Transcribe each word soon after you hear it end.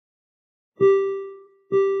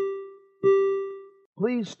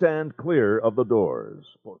Please stand clear of the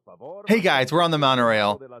doors. Hey guys, we're on the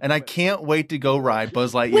monorail, and I can't wait to go ride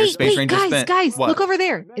Buzz Lightyear Space Ranger Spin. Guys, What? look over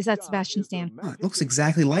there. Is that Sebastian Stan? Oh, it looks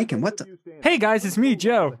exactly like him. What the? Hey guys, it's me,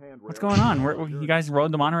 Joe. What's going on? You guys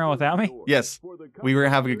rode the monorail without me? Yes, we were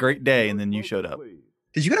having a great day, and then you showed up.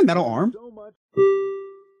 Did you get a metal arm?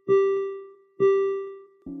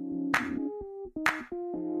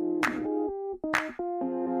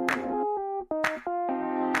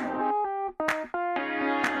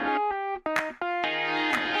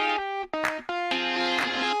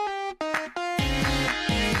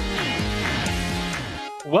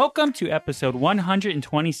 Welcome to episode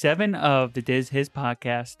 127 of the Diz His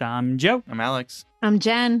podcast. I'm Joe. I'm Alex. I'm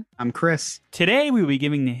Jen. I'm Chris. Today we will be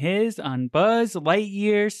giving the His on Buzz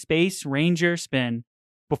Lightyear Space Ranger Spin.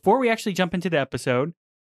 Before we actually jump into the episode,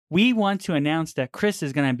 we want to announce that Chris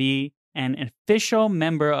is going to be an official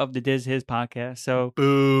member of the Diz His podcast. So,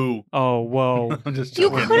 boo. Oh, whoa. I'm just You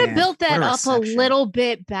joking. could have built that What a up a section. little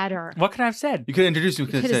bit better. What could I have said? You could introduce me.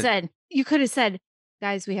 You could have said,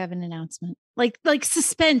 guys, we have an announcement. Like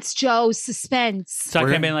suspense, Joe, suspense. So I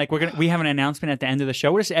could have been like, we have an announcement at the end of the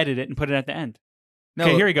show. We'll just edit it and put it at the end. No,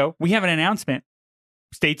 Okay, here we go. We have an announcement.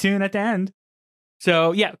 Stay tuned at the end.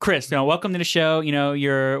 So yeah, Chris, welcome to the show.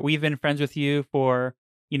 We've been friends with you for,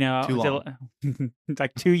 Too long. it's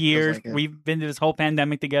like 2 years. like it. We've been to this whole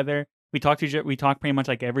pandemic together. We talk pretty much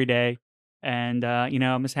like every day. And,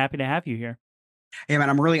 I'm just happy to have you here. Hey, man,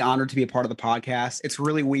 I'm really honored to be a part of the podcast. It's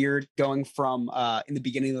really weird going from in the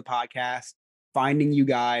beginning of the podcast, finding you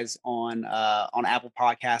guys on Apple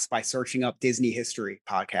Podcasts by searching up Disney History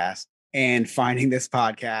podcast and finding this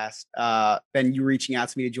podcast. Then you reaching out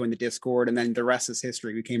to me to join the Discord, and then the rest is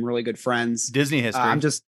history. We became really good friends. Disney history. I'm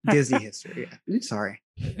just Disney history. Yeah. Sorry.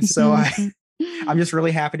 So I'm just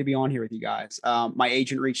really happy to be on here with you guys. My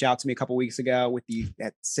agent reached out to me a couple weeks ago with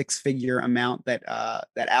that 6-figure amount that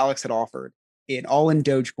Alex had offered. It all in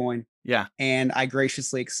Dogecoin, yeah. and I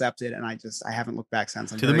graciously accepted, and I haven't looked back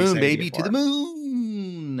since. I'm To the very moon, excited baby. be a To the part.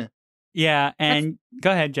 moon. Yeah. And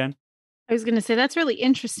go ahead, Jen. I was going to say, that's really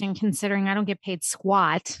interesting considering I don't get paid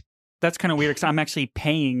squat. That's kind of weird because I'm actually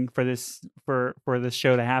paying for this for this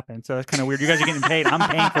show to happen. So that's kind of weird. You guys are getting paid. I'm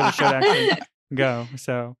paying for the show to actually go.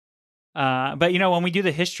 So, but when we do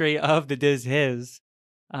the history of the Diz His,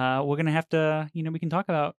 we're gonna have to, we can talk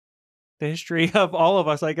about the history of all of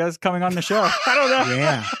us, I guess, coming on the show. I don't know.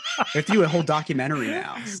 Yeah, we have to do a whole documentary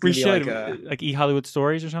now. It's We gonna be should like E Hollywood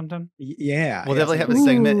Stories or something. yeah. We'll yeah, definitely have a some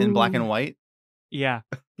segment in black and white. Yeah,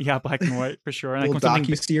 black and white for sure. And little when something,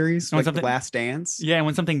 docu-series, when like something- Last Dance. yeah, and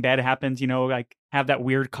when something bad happens, like have that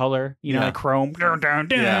weird color, Yeah. like chrome,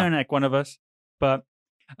 Yeah. like one of us. But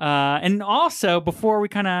and also before we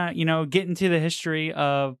kind of get into the history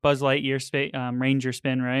of Buzz Lightyear Ranger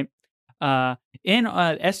Spin, right? In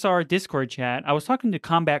SR Discord chat, I was talking to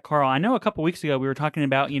Combat Carl. I know a couple weeks ago we were talking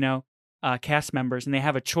about cast members, and they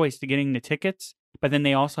have a choice to getting the tickets, but then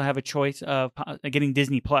they also have a choice of getting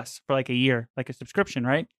Disney Plus for like a year, like a subscription,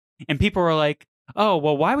 right? And people were like, "Oh,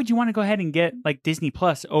 well, why would you want to go ahead and get like Disney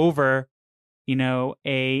Plus over,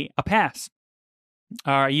 a pass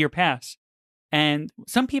or a year pass?" And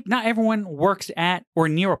some people, not everyone works at or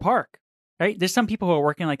near a park, right? There's some people who are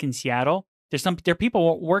working like in Seattle. There are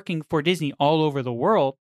people working for Disney all over the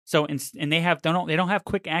world. So and they don't have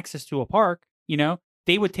quick access to a park.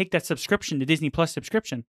 They would take that subscription, the Disney Plus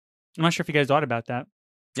subscription. I'm not sure if you guys thought about that.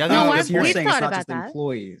 Yeah, No, that's I've- a good You're point. saying it's thought not about just that.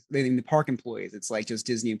 employees, the park employees. It's like just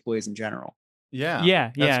Disney employees in general. Yeah.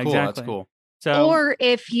 Yeah, That's cool. exactly. That's cool. So, Or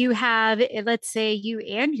if you have, let's say you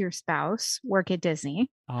and your spouse work at Disney,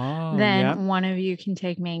 oh, then yeah, one of you can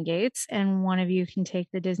take main gates and one of you can take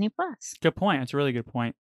the Disney Plus. good point. That's a really good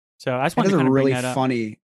point. So I just That wanted is to a kind of bring really that up.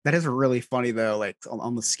 funny. That is really funny though, like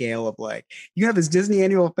on the scale of like you have this Disney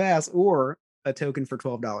annual pass or a token for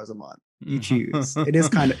 $12 a month. You choose. It is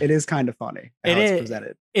kind of funny. How It it's is.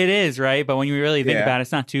 presented. It is, right? But when you really think Yeah. about it,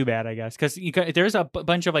 it's not too bad, I guess, because there's a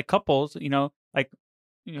bunch of like couples,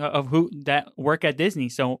 of who that work at Disney.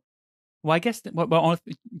 So, well, I guess,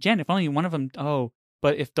 Jen, if only one of them,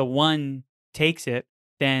 but if the one takes it,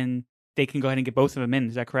 then they can go ahead and get both of them in.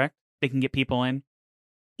 Is that correct? They can get people in.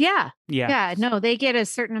 Yeah. Yeah. Yeah. No, they get a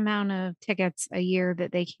certain amount of tickets a year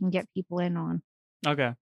that they can get people in on.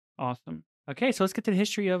 Okay. Awesome. Okay, so let's get to the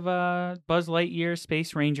history of Buzz Lightyear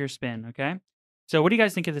Space Ranger Spin. Okay. So, what do you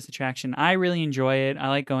guys think of this attraction? I really enjoy it. I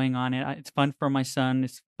like going on it. It's fun for my son.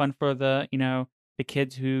 It's fun for the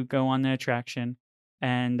kids who go on the attraction,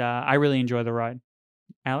 and I really enjoy the ride.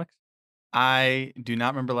 Alex? I do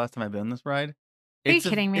not remember the last time I've been on this ride. Are you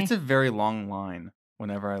kidding me? It's a very long line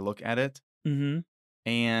whenever I look at it. Mm-hmm.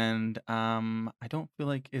 and I don't feel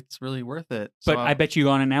like it's really worth it. But So, I bet you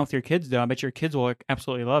go on it now with your kids, though. I bet your kids will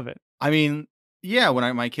absolutely love it. I mean, yeah,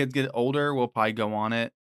 when my kids get older, we'll probably go on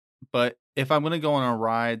it. But if I'm gonna go on a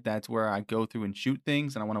ride that's where I go through and shoot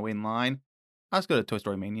things, and I want to wait in line, I'll just go to Toy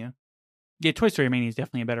Story Mania. Yeah, Toy Story Mania is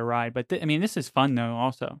definitely a better ride. But I mean, this is fun though,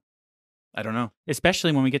 also. I don't know.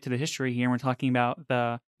 Especially when we get to the history here and we're talking about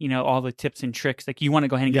all the tips and tricks. Like you want to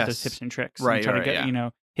go ahead and get those tips and tricks. Right, And try to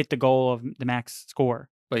get, hit the goal of the max score.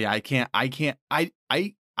 But yeah, I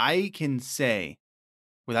can say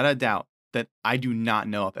without a doubt that I do not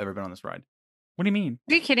know if I've ever been on this ride. What do you mean?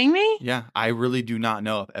 Are you kidding me? Yeah, I really do not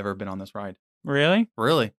know if I've ever been on this ride. Really?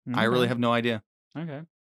 Really. I really Okay. have no idea. Okay.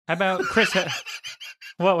 How about Chris?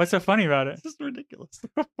 What's so funny about it? This is ridiculous.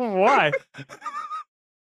 Why?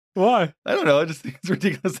 Why? I don't know. I just think it's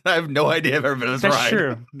ridiculous that I have no idea I've ever been on this That's ride.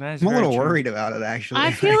 true. That is I'm a very little true. worried about it, actually.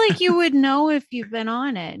 I feel like you would know if you've been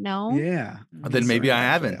on it. No. Yeah. Then maybe I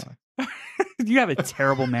haven't. You have a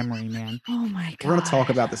terrible memory, man. Oh my god. We're going to talk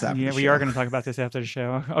about this after Yeah, the we show. are going to talk about this after the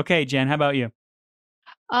show. Okay, Jen, how about you?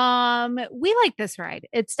 We like this ride.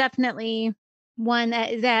 It's definitely one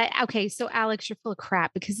that okay. So Alex, you're full of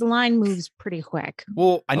crap because the line moves pretty quick.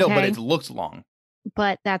 Well, I know, but Okay. it looks long.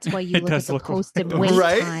 But that's why you It look at does the look long. posted wait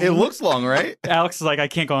Right? time. It looks long, right? Alex is like, I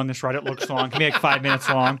can't go on this ride. It looks long. It can be like 5 minutes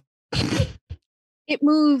long. It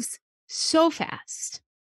moves so fast.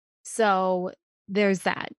 So there's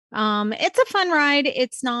that. It's a fun ride.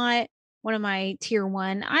 It's not one of my tier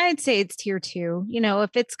 1. I'd say it's tier 2.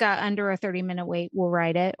 If it's got under a 30-minute wait, we'll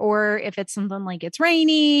ride it. Or if it's something like it's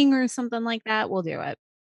raining or something like that, we'll do it.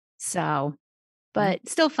 So, but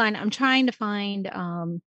still fun. I'm trying to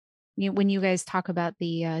find when you guys talk about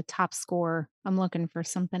the top score, I'm looking for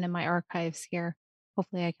something in my archives here.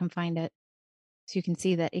 Hopefully I can find it so you can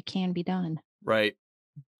see that it can be done. Right.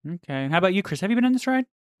 Okay. And how about you, Chris? Have you been on this ride?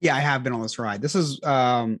 Yeah, I have been on this ride. This is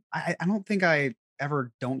I don't think I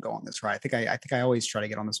ever don't go on this ride. I think I always try to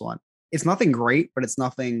get on this one. It's nothing great, but it's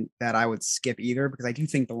nothing that I would skip either because I do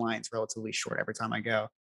think the line's relatively short every time I go.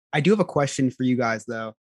 I do have a question for you guys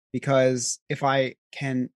though, because if I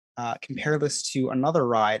can compare this to another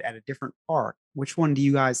ride at a different park, which one do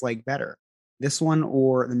you guys like better? This one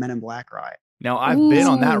or the Men in Black ride? Now, I've been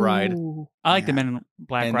on that ride, Ooh, I like the Yeah. Men in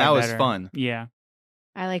Black and ride that was better. fun. Yeah.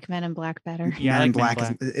 I like Men in Black better. Yeah, I Men in like Men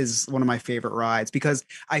in Black Black. is one of my favorite rides because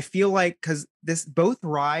I feel like both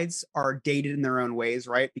rides are dated in their own ways,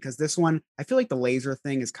 right? Because this one, I feel like the laser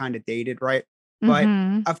thing is kind of dated, right? But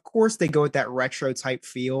Mhm. of course they go with that retro type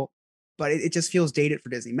feel, but it just feels dated for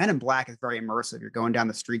Disney. Men in Black is very immersive. You're going down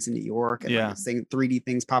the streets in New York and Yeah. like, this 3D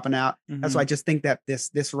things popping out. That's Mhm. why I just think that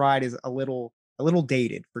this ride is a little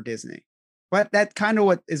dated for Disney. But that kind of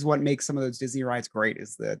what makes some of those Disney rides great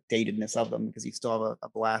is the datedness of them because you still have a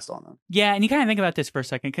blast on them. Yeah, and you kind of think about this for a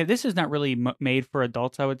second because this is not really made for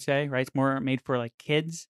adults, I would say, right? It's more made for like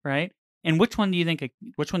kids, right? And which one do you think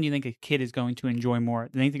a kid is going to enjoy more?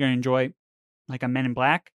 Do you think they're going to enjoy like a Men in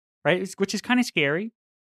Black, right? Which is kind of scary,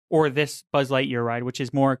 or this Buzz Lightyear ride, which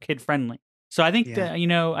is more kid friendly. So I think Yeah.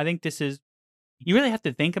 I think this is you really have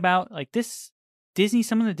to think about like this.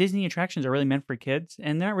 Some of the Disney attractions are really meant for kids,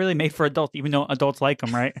 and they're not really made for adults, even though adults like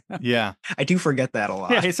them, right? Yeah. I do forget that a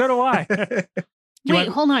lot. Yeah, so do I. You Wait, want-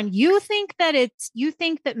 hold on. You think that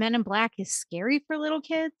Men in Black is scary for little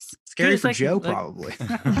kids? Scary It's for like- Joe, like- probably.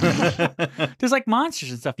 There's like monsters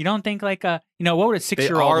and stuff. You don't think like what would a They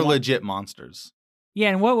 6-year-old are want? legit monsters. Yeah,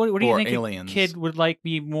 and what do you or think aliens. a kid would like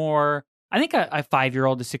be more? I think a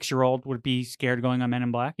 5-year-old to 6-year-old would be scared of going on Men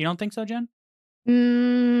in Black. You don't think so, Jen?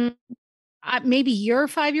 Maybe your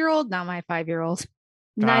 5-year-old, not my 5-year-old.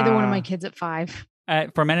 Neither one of my Ah. kids at 5.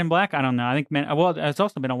 For Men in Black, I don't know. I think it's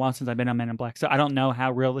also been a while since I've been on Men in Black, so I don't know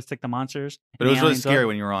how realistic the monsters. But and it was the really aliens scary are.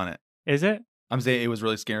 when you were on it. Is it? I'm saying it was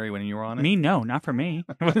really scary when you were on it. Me, no, not for me.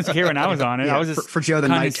 It wasn't scary when I was on it. Yeah, I was just for Joe, the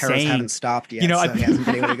kinda night terrors sane. haven't stopped yet. You know, so I- he hasn't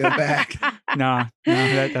been able to go back. no,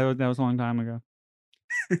 that was a long time ago.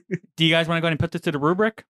 Do you guys want to go ahead and put this to the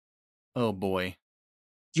rubric? Oh boy.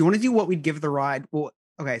 Do you want to do what we'd give the ride? Well,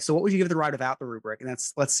 okay. So what would you give the ride without the rubric? And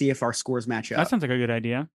let's see if our scores match up. That sounds like a good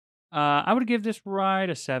idea. I would give this ride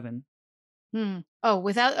a 7. Oh,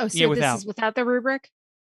 without. Oh, so Yeah, this without. is without the rubric.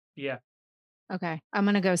 Yeah. Okay, I'm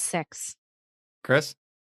gonna go 6. Chris?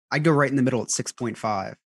 I'd go right in the middle at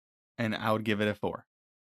 6.5. And I would give it a 4.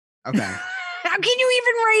 Okay. How can you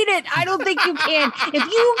even rate it? I don't think you can. If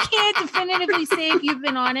you can't definitively say if you've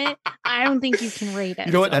been on it, I don't think you can rate it.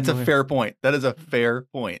 You know what? That's a unbelievable. fair point. That is a fair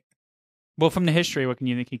point. Well, from the history, what can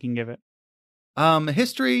you think you can give it?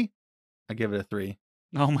 History, I give it a 3.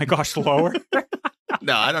 Oh my gosh, lower.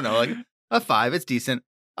 No, I don't know. Like a 5. It's decent.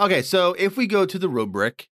 Okay, so if we go to the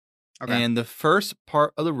rubric, Okay. and the first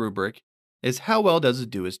part of the rubric is how well does it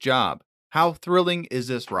do its job? How thrilling is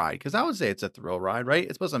this ride? Because I would say it's a thrill ride, right?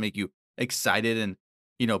 It's supposed to make you excited and,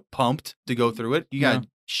 pumped to go through it. You got to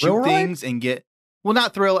shoot Thrill ride? things and get, well,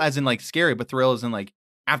 not thrill as in like scary, but thrill as in like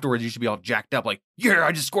afterwards you should be all jacked up like, yeah,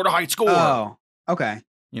 I just scored a high score. Oh, okay.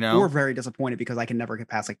 We're very disappointed because I can never get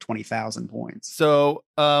past like 20,000 points. So,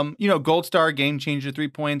 Gold Star, Game Changer, 3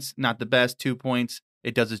 points, not the best, 2 points.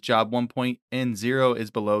 It does its job, 1 point, and 0 is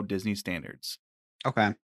below Disney standards.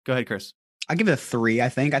 Okay. Go ahead, Chris. I give it a 3. I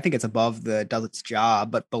think it's above the does its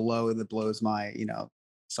job, but below the blows my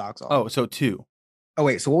socks off. Oh, so 2. Oh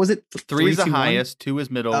wait, so what was it? 3 is the 2, 1? highest, 2 is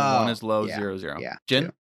middle, 1 is low, yeah, 0, 0. yeah,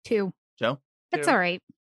 Jen? 2. Joe? That's 2. all right.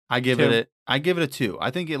 I give 2. it a 2. I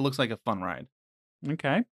think it looks like a fun ride.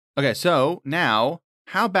 Okay. Okay, so now,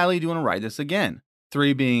 how badly do you want to ride this again?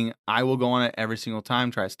 3 being, I will go on it every single time,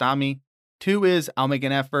 try to stop me. 2 is, I'll make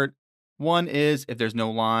an effort. 1 is, if there's no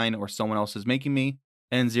line or someone else is making me.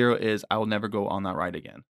 And 0 is, I will never go on that ride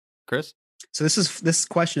again. Chris? So this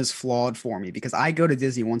question is flawed for me because I go to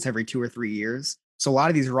Disney once every 2 or 3 years. So a lot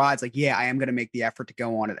of these rides, like, yeah, I am going to make the effort to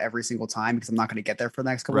go on it every single time because I'm not going to get there for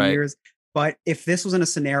the next couple of years. But if this was in a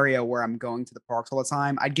scenario where I'm going to the parks all the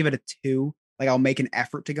time, I'd give it a 2. Like, I'll make an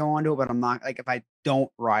effort to go onto it, but I'm not, like, if I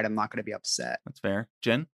don't ride, I'm not going to be upset. That's fair.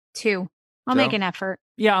 Jen? 2. I'll Joe? make an effort.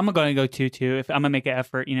 Yeah, I'm going to go 2 too. If I'm going to make an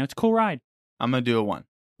effort, it's a cool ride. I'm going to do a 1.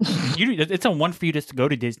 It's a 1 for you just to go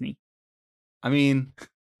to Disney. I mean,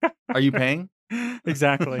 are you paying?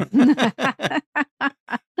 Exactly.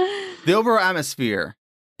 The overall atmosphere,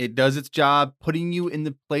 it does its job putting you in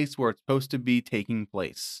the place where it's supposed to be taking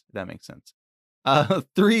place. If that makes sense.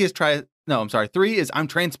 3 is I'm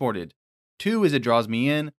transported. 2 is it draws me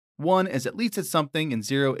in. 1 is at least it's something, and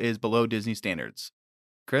 0 is below Disney standards.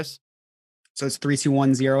 Chris? So it's 3, 2,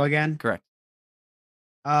 1, 0 again? Correct.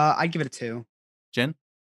 I'd give it a 2. Jen?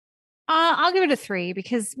 I'll give it a 3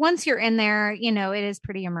 because once you're in there, it is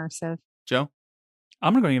pretty immersive. Joe?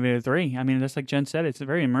 I'm going to give it a 3. I mean, just like Jen said, it's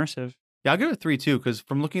very immersive. Yeah, I'll give it a 3 too, because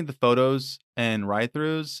from looking at the photos and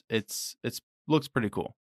ride-throughs, it's looks pretty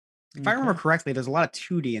cool. If I remember correctly, there's a lot of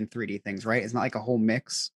 2D and 3D things, right? It's not like a whole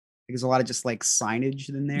mix. There's a lot of just like signage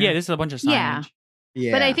in there. Yeah, this is a bunch of signage.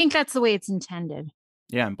 Yeah. But I think that's the way it's intended.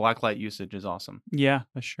 Yeah, and blacklight usage is awesome. Yeah,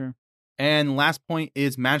 that's true. And last point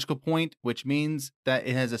is magical point, which means that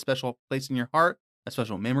it has a special place in your heart, a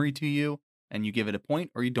special memory to you, and you give it a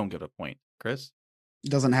point or you don't give it a point. Chris?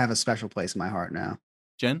 It doesn't have a special place in my heart now.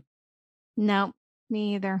 Jen? No,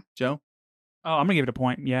 me either. Joe? Oh, I'm going to give it a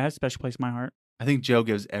point. Yeah, it has a special place in my heart. I think Joe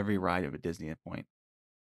gives every ride of a Disney a point.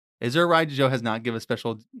 Is there a ride Joe has not given a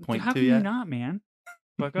special point How to can yet? you not, man?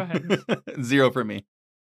 But go ahead. 0 for me.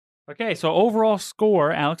 Okay, so overall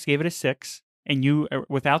score, Alex gave it a 6, and you,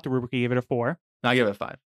 without the rubric, you gave it a 4. No, I give it a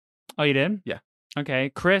 5. Oh, you did? Yeah.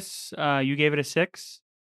 Okay, Chris, you gave it a 6.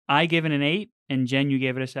 I gave it an 8, and Jen, you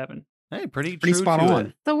gave it a 7. Hey, pretty Pretty true spot to on.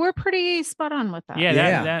 it. So we're pretty spot on with that. Yeah,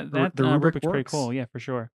 Yeah, that the rubric rubric's pretty works. cool. Yeah, for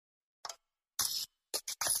sure.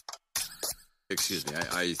 Excuse me,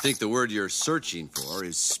 I think the word you're searching for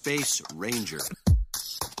is Space Ranger.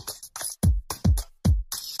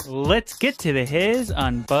 Let's get to the his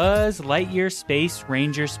on Buzz Lightyear Space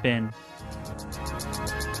Ranger Spin.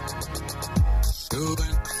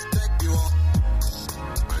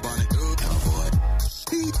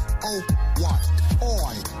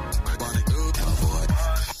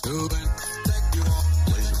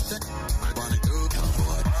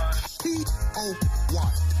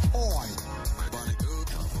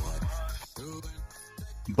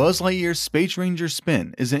 Buzz Lightyear's Space Ranger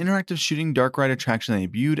Spin is an interactive shooting dark ride attraction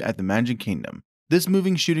that debuted at the Magic Kingdom. This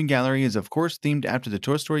moving shooting gallery is of course themed after the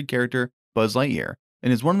Toy Story character Buzz Lightyear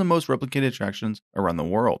and is one of the most replicated attractions around the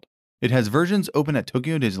world. It has versions open at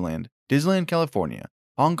Tokyo Disneyland, Disneyland California,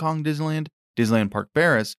 Hong Kong Disneyland, Disneyland Park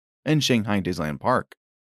Paris, and Shanghai Disneyland Park.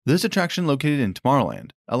 This attraction, located in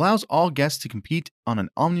Tomorrowland, allows all guests to compete on an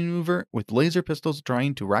omni-maneuver with laser pistols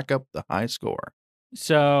trying to rack up the high score.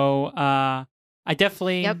 So, I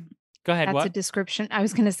definitely... Yep. Go ahead, That's what? a description. I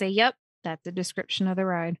was going to say, yep, that's a description of the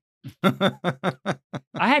ride. I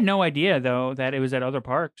had no idea, though, that it was at other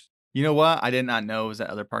parks. You know what? I did not know it was at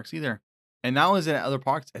other parks either. And not only is it at other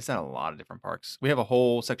parks, it's at a lot of different parks. We have a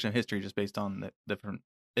whole section of history just based on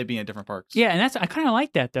it being at different parks. Yeah, and I kind of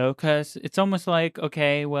like that, though, because it's almost like,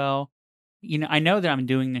 okay, well, I know that I'm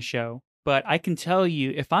doing the show, but I can tell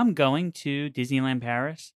you, if I'm going to Disneyland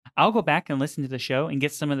Paris, I'll go back and listen to the show and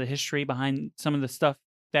get some of the history behind some of the stuff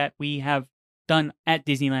that we have done at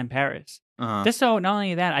Disneyland Paris. Uh-huh. Just so not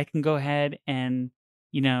only that, I can go ahead and,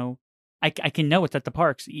 I can know what's at the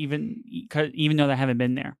parks, even though I haven't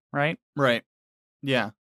been there, right? Right.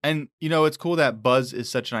 Yeah. And, it's cool that Buzz is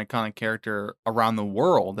such an iconic character around the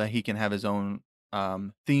world that he can have his own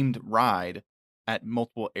themed ride at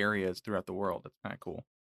multiple areas throughout the world. That's kind of cool.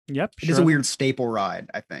 Yep. It is a weird staple ride,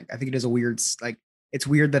 I think. I think it is a weird, it's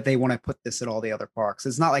weird that they want to put this at all the other parks.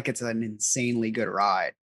 It's not like it's an insanely good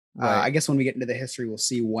ride. Right. I guess when we get into the history, we'll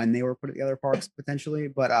see when they were put at the other parks potentially.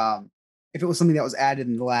 But if it was something that was added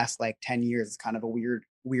in the last 10 years, it's kind of a weird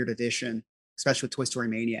addition, especially with Toy Story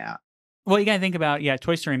Mania. Well, you got to think about,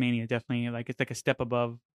 Toy Story Mania definitely, it's like a step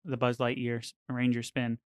above the Buzz Lightyear Ranger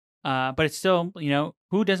spin. But it's still,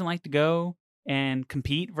 who doesn't like to go and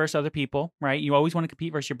compete versus other people, right? You always want to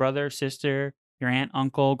compete versus your brother, sister, your aunt,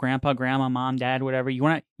 uncle, grandpa, grandma, mom, dad, whatever.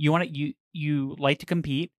 You like to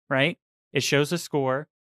compete, right? It shows the score.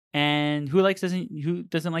 And who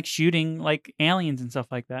doesn't like shooting like aliens and stuff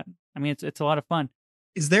like that? I mean, it's a lot of fun.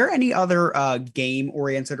 Is there any other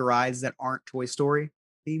game-oriented rides that aren't Toy Story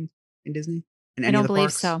themed in Disney? In I any don't of the believe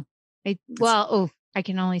parks? so. I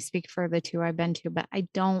can only speak for the two I've been to, but I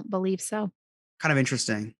don't believe so. Kind of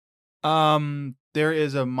interesting. There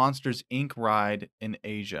is a Monsters Inc. ride in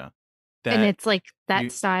Asia. And it's like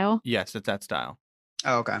that style? Yes, it's that style.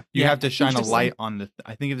 Oh, okay. You have to shine a light on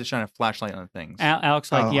I think you have to shine a flashlight on the things.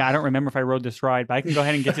 Alex, I don't remember if I rode this ride, but I can go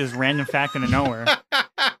ahead and get to this random fact out of nowhere.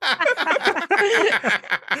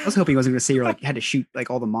 I was hoping I was going to say you had to shoot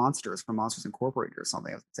all the monsters from Monsters Incorporated or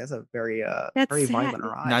something. That's a very very violent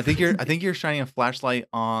ride. No, I think you're shining a flashlight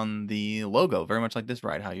on the logo, very much like this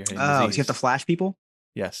ride. How you're hitting so you have to flash people?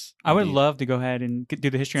 Yes. I would love to go ahead and do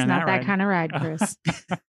the history on that ride. Not that kind of ride, Chris.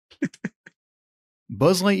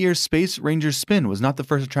 Buzz Lightyear's Space Ranger Spin was not the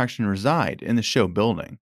first attraction to reside in the show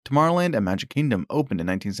building. Tomorrowland at Magic Kingdom opened in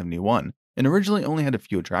 1971 and originally only had a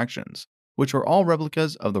few attractions, which were all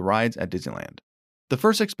replicas of the rides at Disneyland. The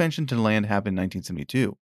first expansion to the land happened in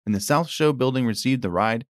 1972, and the South Show building received the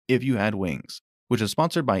ride If You Had Wings, which was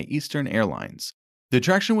sponsored by Eastern Airlines. The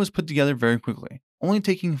attraction was put together very quickly, only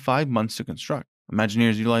taking 5 months to construct.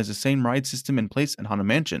 Imagineers utilized the same ride system in place at Haunted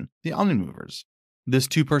Mansion, the Omnimovers. This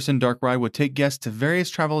two-person dark ride would take guests to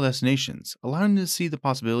various travel destinations, allowing them to see the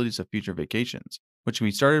possibilities of future vacations, which can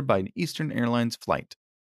be started by an Eastern Airlines flight.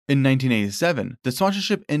 In 1987, the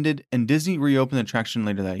sponsorship ended and Disney reopened the attraction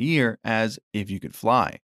later that year as If You Could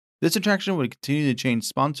Fly. This attraction would continue to change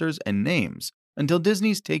sponsors and names until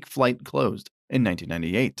Disney's Take Flight closed in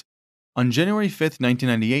 1998. On January 5,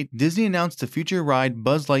 1998, Disney announced the future ride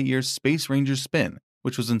Buzz Lightyear's Space Ranger Spin,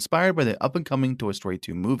 which was inspired by the up-and-coming Toy Story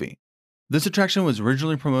 2 movie. This attraction was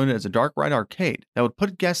originally promoted as a dark ride arcade that would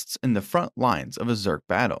put guests in the front lines of a Zurg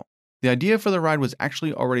battle. The idea for the ride was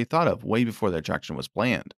actually already thought of way before the attraction was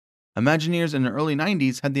planned. Imagineers in the early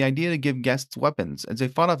 90s had the idea to give guests weapons as they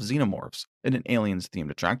fought off xenomorphs in an aliens-themed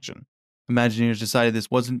attraction. Imagineers decided this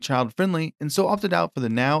wasn't child-friendly and so opted out for the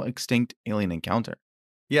now extinct Alien Encounter.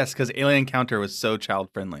 Yes, because Alien Encounter was so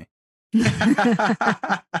child-friendly.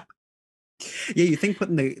 Yeah, you think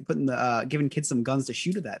putting the giving kids some guns to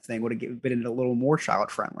shoot at that thing would have been a little more child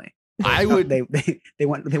friendly. I would. They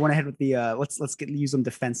went ahead with the let's use them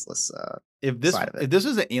defenseless. If this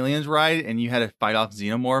was an aliens ride and you had to fight off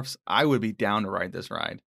xenomorphs, I would be down to ride this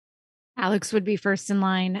ride. Alex would be first in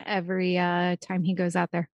line every time he goes out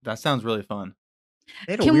there. That sounds really fun.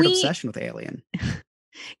 They had a weird obsession with Alien.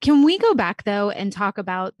 Can we go back though and talk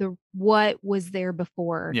about what was there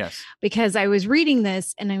before? Yes. Because I was reading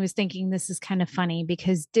this and I was thinking this is kind of funny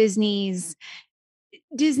because Disney's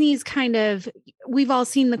kind of, we've all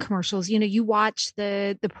seen the commercials. You watch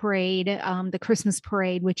the parade, the Christmas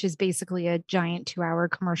parade, which is basically a giant 2-hour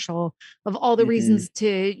commercial of all the reasons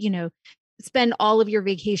to, spend all of your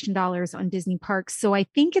vacation dollars on Disney parks. So I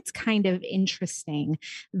think it's kind of interesting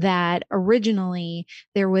that originally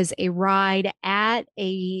there was a ride at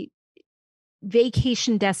a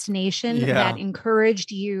vacation destination that encouraged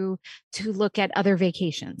you to look at other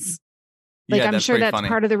vacations. I'm sure that's funny.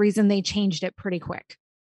 Part of the reason they changed it pretty quick.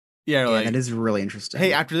 Yeah, that is really interesting.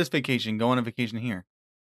 Hey, after this vacation, go on a vacation here.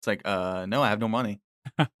 It's like, no, I have no money.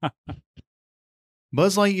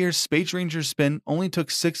 Buzz Lightyear's Space Ranger Spin only took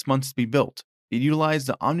 6 months to be built. It utilized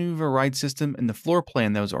the Omnimover ride system and the floor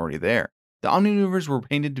plan that was already there. The Omnimovers were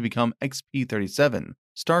painted to become XP-37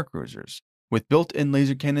 Star Cruisers, with built-in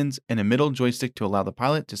laser cannons and a middle joystick to allow the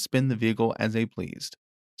pilot to spin the vehicle as they pleased.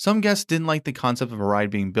 Some guests didn't like the concept of a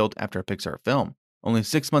ride being built after a Pixar film. Only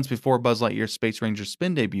 6 months before Buzz Lightyear's Space Ranger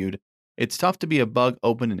Spin debuted, It's Tough to Be a Bug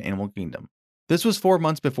opened in Animal Kingdom. This was 4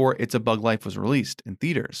 months before It's a Bug Life was released in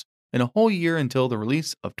theaters, and a whole year until the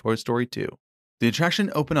release of Toy Story 2. The attraction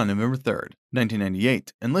opened on November 3rd,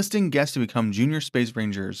 1998, enlisting guests to become Junior Space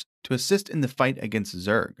Rangers to assist in the fight against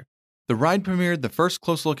Zurg. The ride premiered the first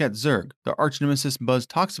close look at Zurg, the arch-nemesis Buzz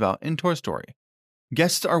talks about in Toy Story.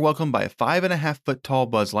 Guests are welcomed by a 5.5-foot tall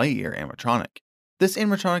Buzz Lightyear animatronic. This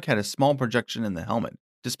animatronic had a small projection in the helmet,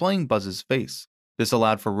 displaying Buzz's face. This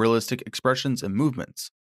allowed for realistic expressions and movements.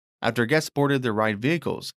 After guests boarded their ride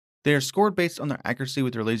vehicles, they are scored based on their accuracy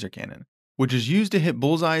with their laser cannon, which is used to hit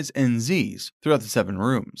bullseyes and Z's throughout the 7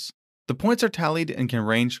 rooms. The points are tallied and can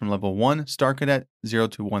range from level 1 Star Cadet 0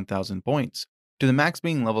 to 1,000 points, to the max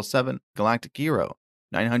being level 7 Galactic Hero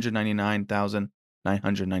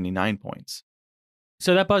 999,999 points.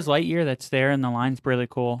 So that Buzz Lightyear that's there in the line's really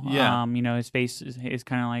cool. Yeah. His face is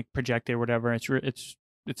kind of like projected or whatever. It's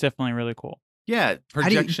definitely really cool. Yeah,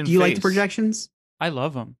 projection. Do you like the face. projections? I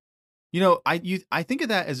love them. I think of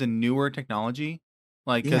that as a newer technology,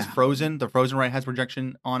 like because Yeah. the Frozen ride has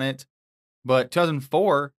projection on it, but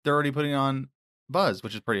 2004 they're already putting on Buzz,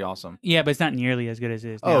 which is pretty awesome. Yeah, but it's not nearly as good as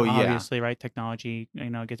it is now. Oh, yeah. Obviously, right? Technology,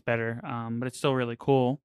 gets better. But it's still really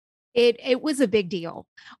cool. It was a big deal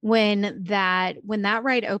when that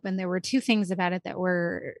ride opened. There were 2 things about it that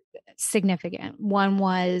were significant. One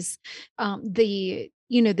was the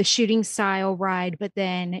shooting style ride, but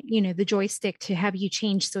then the joystick to have you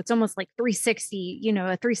change, so it's almost like 360, a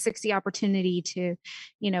 360 opportunity to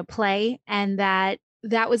play, and that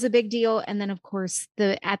was a big deal. And then of course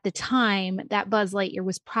at the time that Buzz Lightyear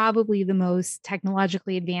was probably the most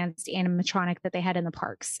technologically advanced animatronic that they had in the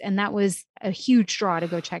parks, and that was a huge draw to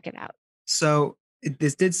go check it out. So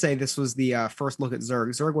this did say this was the first look at Zurg.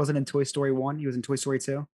 Zurg wasn't in Toy Story 1. He was in Toy Story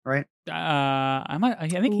 2, right? I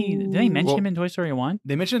think did they mention him in Toy Story 1?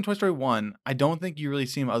 They mentioned in Toy Story 1. I don't think you really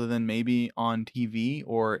see him other than maybe on TV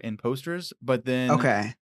or in posters. But then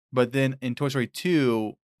in Toy Story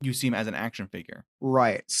 2, you see him as an action figure.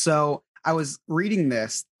 Right. So I was reading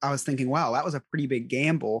this. I was thinking, wow, that was a pretty big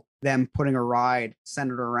gamble, them putting a ride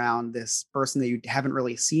centered around this person that you haven't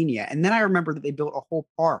really seen yet. And then I remember that they built a whole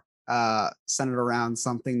park centered around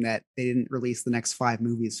something that they didn't release the next 5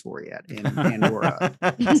 movies for yet in Pandora.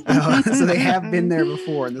 so they have been there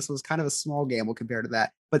before, and this was kind of a small gamble compared to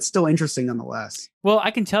that, but still interesting nonetheless. Well, I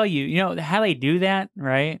can tell you, how they do that,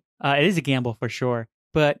 right? It is a gamble for sure,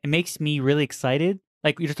 but it makes me really excited.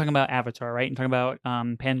 Like you're just talking about Avatar, right? And talking about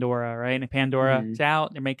Pandora, right? And Pandora is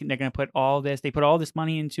out. They're going to put all this. They put all this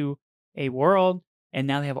money into a world, and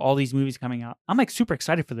now they have all these movies coming out. I'm like super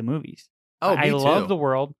excited for the movies. Oh, I love the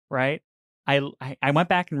world, right? I went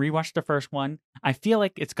back and rewatched the first one. I feel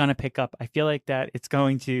like it's going to pick up. I feel like that it's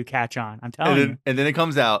going to catch on. I'm telling you. And then it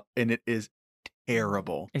comes out, and it is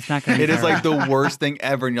terrible. It's not going to. It is like the worst thing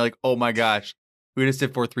ever, and you're like, oh my gosh, we just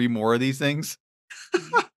sit for 3 more of these things.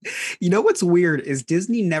 You know what's weird is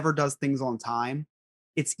Disney never does things on time.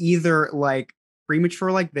 It's either like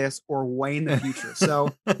premature like this or way in the future.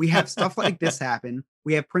 So we have stuff like this happen.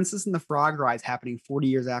 We have Princess and the Frog rides happening 40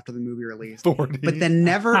 years after the movie released. 40. But then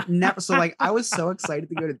never. So like I was so excited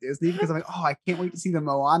to go to Disney because I'm like, oh, I can't wait to see the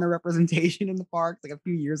Moana representation in the parks like a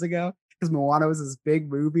few years ago, because Moana was this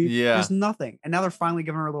big movie. Yeah. There's nothing. And now they're finally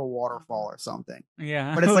giving her a little waterfall or something.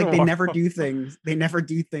 Yeah. But it's like they never do things.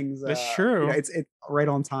 That's true. It's right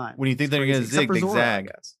on time. When you think they're going to zig, they zag. I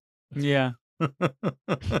guess. Yeah.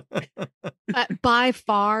 By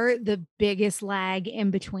far the biggest lag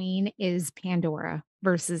in between is Pandora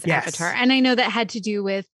versus Avatar. And I know that had to do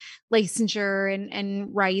with licensure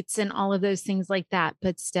and rights and all of those things like that,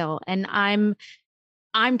 but still. And I'm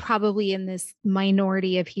probably in this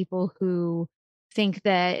minority of people who think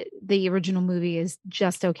that the original movie is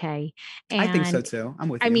just okay. And I think so too. I'm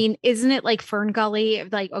with you. I mean, isn't it like Fern Gully?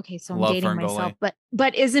 Like, okay, so I'm dating myself,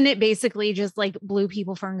 but isn't it basically just like blue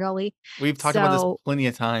people Fern Gully? We've talked about this plenty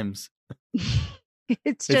of times.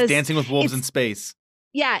 It's just Dancing with Wolves in space.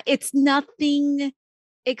 Yeah, it's nothing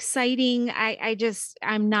exciting.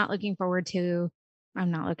 I'm not looking forward to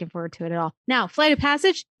it at all. Now, Flight of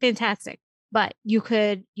Passage, fantastic. But you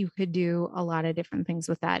could do a lot of different things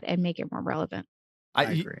with that and make it more relevant. I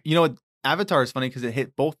agree. You know what? Avatar is funny because it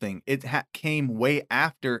hit both things. It came way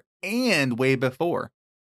after and way before.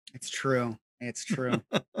 It's true.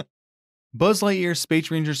 Buzz Lightyear's Space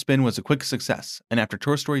Ranger spin was a quick success, and after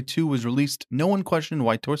Toy Story 2 was released, no one questioned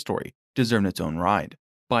why Toy Story deserved its own ride.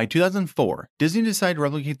 By 2004, Disney decided to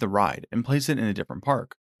replicate the ride and place it in a different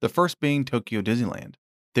park, the first being Tokyo Disneyland.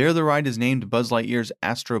 There, the ride is named Buzz Lightyear's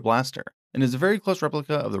Astro Blaster, and is a very close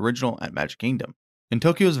replica of the original at Magic Kingdom. In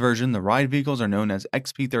Tokyo's version, the ride vehicles are known as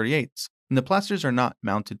XP-38s, and the blasters are not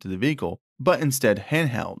mounted to the vehicle, but instead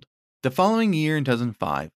handheld. The following year, in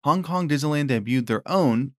 2005, Hong Kong Disneyland debuted their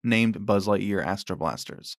own, named Buzz Lightyear Astro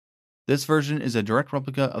Blasters. This version is a direct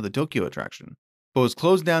replica of the Tokyo attraction, but was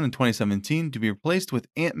closed down in 2017 to be replaced with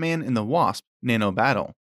Ant-Man and the Wasp Nano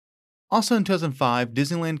Battle. Also in 2005,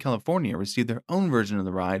 Disneyland California received their own version of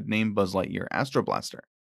the ride named Buzz Lightyear Astro Blaster.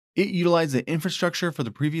 It utilized the infrastructure for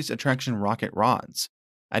the previous attraction Rocket Rods.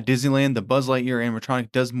 At Disneyland, the Buzz Lightyear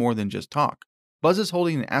animatronic does more than just talk. Buzz is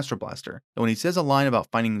holding an Astro Blaster, and when he says a line about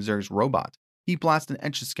finding Zurg's robot, he blasts an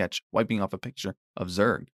Etch-a-Sketch wiping off a picture of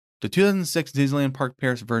Zurg. The 2006 Disneyland Park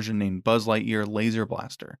Paris version named Buzz Lightyear Laser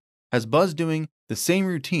Blaster has Buzz doing the same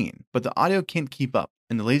routine, but the audio can't keep up,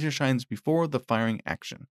 and the laser shines before the firing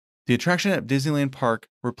action. The attraction at Disneyland Park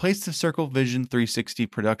replaced the Circle Vision 360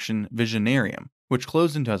 production Visionarium, which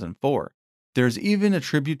closed in 2004. There is even a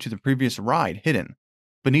tribute to the previous ride hidden.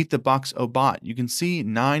 Beneath the box Obot, you can see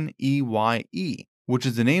 9EYE, which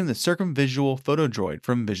is the name of the circumvisual photo droid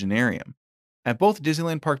from Visionarium. At both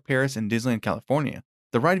Disneyland Park Paris and Disneyland California,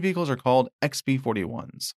 the ride vehicles are called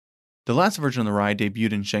XB41s. The last version of the ride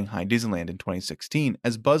debuted in Shanghai Disneyland in 2016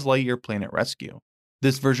 as Buzz Lightyear Planet Rescue.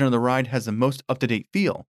 This version of the ride has the most up-to-date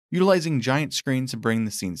feel, utilizing giant screens to bring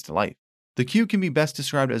the scenes to life. The queue can be best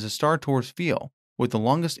described as a Star Tours feel, with the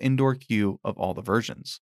longest indoor queue of all the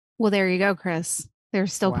versions. Well, there you go, Chris. They're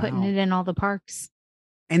still putting Wow. it in all the parks.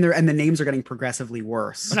 And the names are getting progressively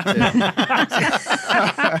worse.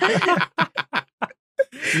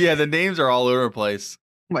 Yeah, the names are all over the place.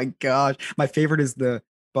 My gosh. My favorite is the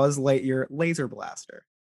Buzz Lightyear Laser Blaster.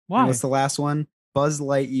 And Why? what's the last one? Buzz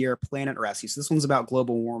Lightyear Planet Rescue. So this one's about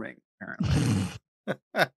global warming, apparently.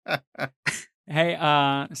 Hey,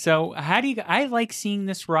 so how do you? I like seeing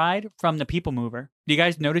this ride from the People Mover. Do you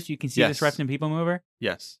guys notice you can see this Yes. ride from the People Mover?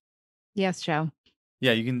 Yes. Yes, Joe.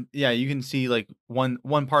 Yeah, you can see like one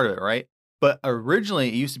part of it, right? But originally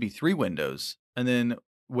it used to be 3 windows, and then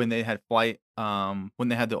when they had when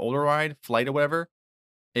they had the older ride, Flight or whatever,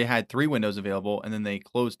 it had 3 windows available, and then they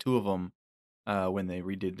closed 2 of them when they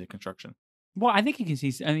redid the construction. Well, I think you can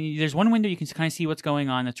see. I mean, there's one window you can kind of see what's going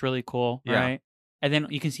on. That's really cool, Yeah. right? And then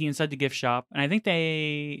you can see inside the gift shop. And I think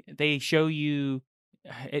they show you.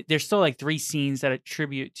 There's still like 3 scenes that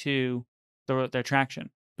attribute to the attraction.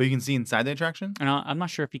 But you can see inside the attraction? And I'm not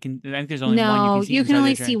sure if you can. I think there's only one No, you can see. you can inside the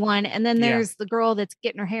only attraction. see one. And then Yeah. there's the girl that's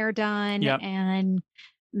getting her hair done. Yep. And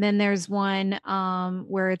then there's one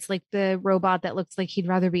where it's like the robot that looks like he'd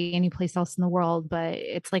rather be anyplace else in the world, but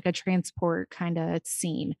it's like a transport kind of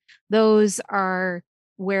scene. Those are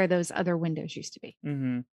where those other windows used to be.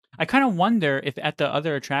 Mm-hmm. I kind of wonder if at the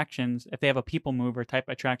other attractions, if they have a People Mover type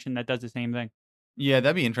attraction that does the same thing. Yeah,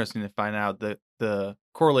 that'd be interesting to find out the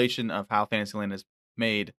correlation of how Fantasyland is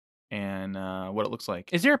made and what it looks like.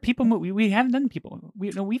 Is there a People Mover? We haven't done People.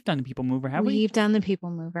 We've done the People Mover, have we? We've done the People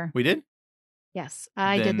Mover. We did? Yes,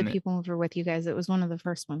 I did the Then- People Mover with you guys. It was one of the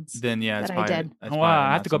first ones. Then yeah, it's That I probably, did. that's Well, probably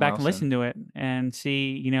I have not to go back and somewhere else listen to it and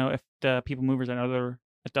see, if the People Movers at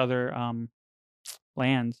the other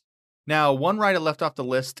lands. Now, one ride I left off the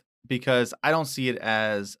list because I don't see it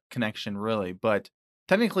as connection really, but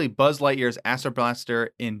technically Buzz Lightyear's Astro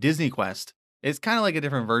Blaster in Disney Quest is kind of like a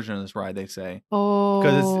different version of this ride, they say. Oh,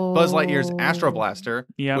 Because it's Buzz Lightyear's Astro Blaster,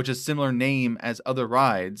 Yeah. which is similar name as other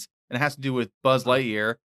rides, and it has to do with Buzz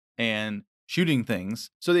Lightyear and shooting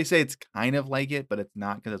things. So they say it's kind of like it, but it's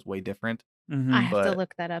not because it's way different. Mm-hmm. I have to but-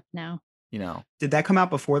 look that up now. Did that come out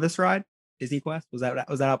before this ride? Disney Quest? Was that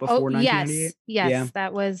out before Oh, 1998? yes, Yeah.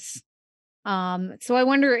 that was. So I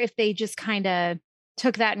wonder if they just kind of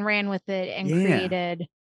took that and ran with it and Yeah. created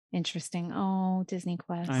interesting. Oh, Disney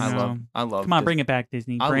Quest. I know. I love. Come on, Dis- bring it back,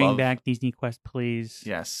 Disney. I Bring love- back Disney Quest, please.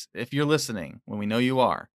 Yes, if you're listening, when we know you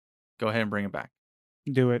are, go ahead and bring it back.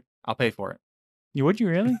 Do it. I'll pay for it. Would you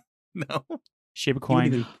really? No. Ship a You coin.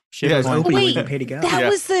 wouldn't even- Ship Yeah, a it's coin. open, you Wait, wouldn't even pay to go. That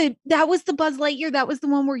Yeah. was the Buzz Lightyear. That was the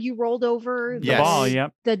one where you rolled over The Yes. ball,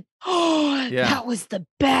 yep. the oh Yeah. that was the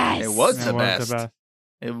best. It was That the was best.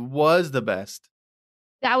 It was the best.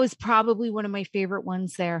 That was probably one of my favorite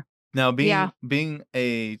ones there. Now, Yeah. being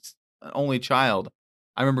an only child,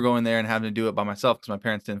 I remember going there and having to do it by myself because my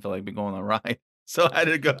parents didn't feel like going on a ride. So I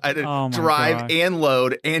had to Oh my drive gosh. and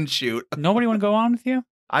load and shoot. Nobody want to go on with you?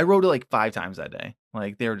 I rode it like 5 times that day.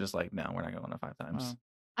 Like they were just like, no, we're not going to 5 times. Oh.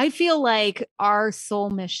 I feel like our sole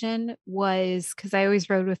mission was, because I always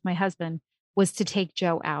rode with my husband, was to take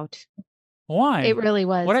Joe out. Why? It really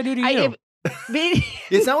was. What'd I do to you?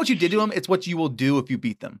 It's not what you did to them. It's what you will do if you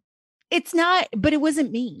beat them. It's not, but it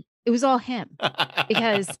wasn't me. It was all him.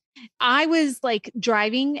 Because I was like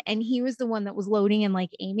driving and he was the one that was loading and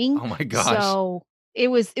like aiming. Oh my gosh. So it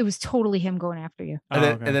was totally him going after you. and,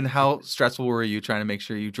 then, okay. and then how stressful were you trying to make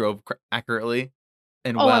sure you drove accurately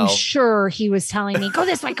and Oh, well? I'm sure he was telling me, go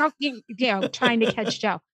this way, go, trying to catch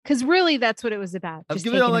Joe. Because really that's what it was about. I'm just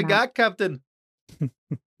giving it all I taking him out. got, Captain.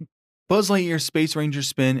 Buzz Lightyear's Space Ranger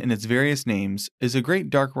spin and its various names is a great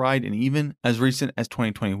dark ride, and even as recent as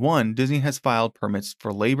 2021, Disney has filed permits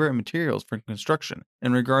for labor and materials for construction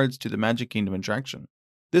in regards to the Magic Kingdom attraction.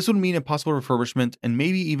 This would mean a possible refurbishment and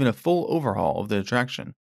maybe even a full overhaul of the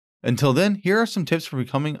attraction. Until then, here are some tips for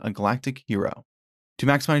becoming a galactic hero. To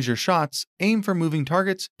maximize your shots, aim for moving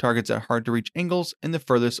targets, targets at hard-to-reach angles, and the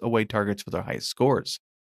furthest away targets for the highest scores.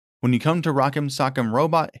 When you come to Rock'em Sock'em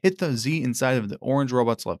Robot, hit the Z inside of the orange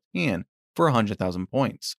robot's left hand for 100,000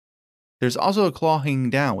 points. There's also a claw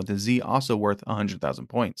hanging down with the Z also worth 100,000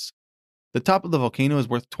 points. The top of the volcano is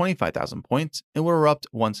worth 25,000 points and will erupt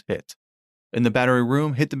once hit. In the battery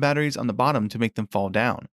room, hit the batteries on the bottom to make them fall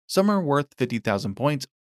down. Some are worth 50,000 points.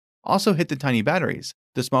 Also hit the tiny batteries.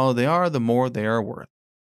 The smaller they are, the more they are worth.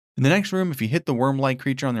 In the next room, if you hit the worm-like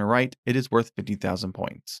creature on the right, it is worth 50,000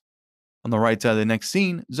 points. On the right side of the next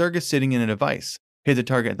scene, Zurg is sitting in a device. Hit the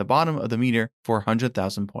target at the bottom of the meter for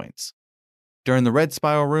 100,000 points. During the red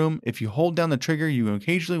spiral room, if you hold down the trigger, you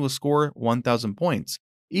occasionally will score 1,000 points,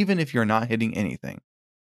 even if you're not hitting anything.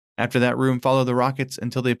 After that room, follow the rockets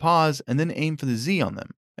until they pause and then aim for the Z on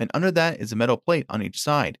them, and under that is a metal plate on each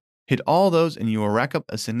side. Hit all those and you will rack up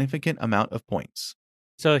a significant amount of points.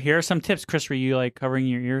 So here are some tips. Chris, were you like covering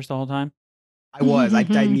your ears the whole time? I was. I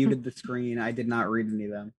muted the screen. I did not read any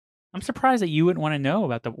of them. I'm surprised that you wouldn't want to know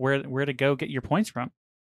about where to go get your points from.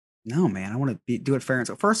 No, man, I want to do it fair and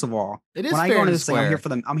so. First of all, It is when I fair go into and this thing,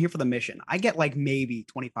 square. I'm here for the mission. I get like maybe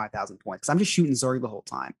 25,000 points. 'Cause I'm just shooting Zurg the whole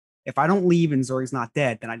time. If I don't leave and Zurg's not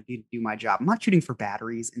dead, then I need to do my job. I'm not shooting for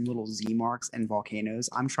batteries and little Z marks and volcanoes.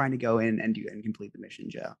 I'm trying to go in and complete the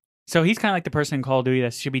mission, Joe. So he's kind of like the person in Call of Duty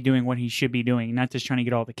that should be doing what he should be doing, not just trying to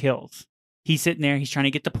get all the kills. He's sitting there, he's trying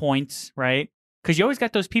to get the points, right? Because you always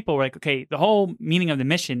got those people where like, okay, the whole meaning of the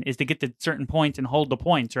mission is to get to certain points and hold the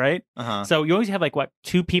points, right? So you always have like, what,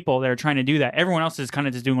 2 people that are trying to do that. Everyone else is kind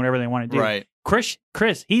of just doing whatever they want to do. Right. Chris,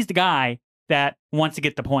 he's the guy that wants to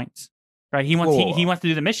get the points, right? He wants to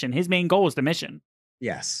do the mission. His main goal is the mission.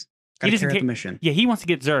 Yes. He Gotta doesn't carry out care- the mission. Yeah, he wants to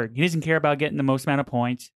get Zurg. He doesn't care about getting the most amount of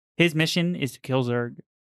points. His mission is to kill Zurg.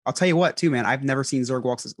 I'll tell you what, too, man. I've never seen Zurg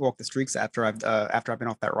walk the streets after I've been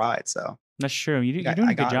off that ride. So That's true. You're I doing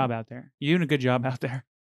a good got job him. out there. You're doing a good job out there.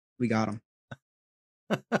 we got him.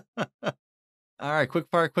 All right, quick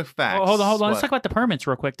fire, quick facts. Oh, hold on. Let's What? talk about the permits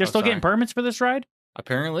real quick. They're Oh, still getting sorry. permits for this ride?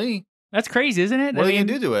 Apparently. That's crazy, isn't it? What are they going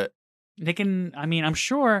to do to it? They can, I'm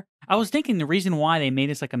sure. I was thinking the reason why they made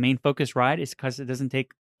this like a main focus ride is because it doesn't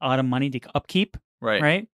take a lot of money to upkeep,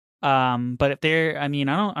 Right. But if they're, I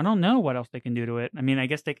don't know what else they can do to it. I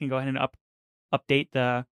guess they can go ahead and update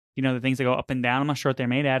the, the things that go up and down. I'm not sure what they're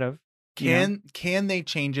made out of. Can they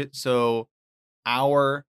change it so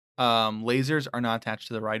our lasers are not attached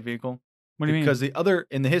to the ride vehicle? What do you mean? Because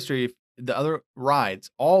in the history, the other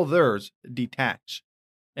rides, all theirs detach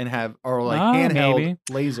and are like handheld maybe.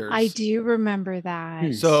 lasers. I do remember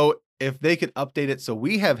that. So if they could update it so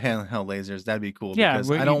we have handheld lasers, that'd be cool. Yeah, because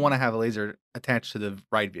I don't want to have a laser attached to the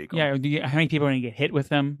ride vehicle. Yeah, how many people are going to get hit with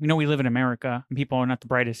them? We live in America, and people are not the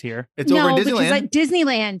brightest here. It's over in because Disneyland. like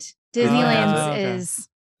Disneyland. Disneyland okay. is.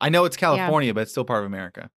 I know it's California, but it's still part of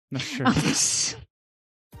America. That's true.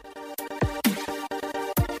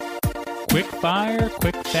 Quick fire,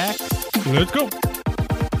 quick facts. Let's go.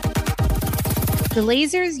 The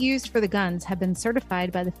lasers used for the guns have been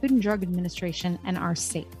certified by the Food and Drug Administration and are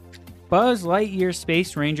safe. Buzz Lightyear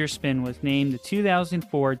Space Ranger Spin was named the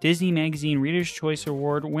 2004 Disney Magazine Reader's Choice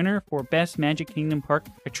Award winner for Best Magic Kingdom Park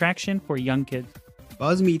Attraction for Young Kids.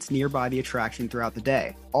 Buzz meets nearby the attraction throughout the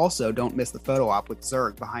day. Also, don't miss the photo op with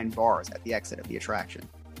Zurg behind bars at the exit of the attraction.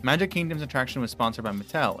 Magic Kingdom's attraction was sponsored by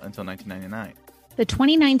Mattel until 1999. The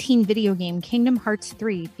 2019 video game Kingdom Hearts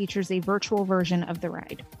 3 features a virtual version of the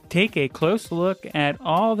ride. Take a close look at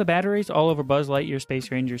all the batteries all over Buzz Lightyear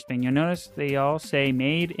Space Ranger Spin. You'll notice they all say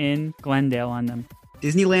made in Glendale on them.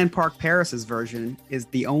 Disneyland Park Paris's version is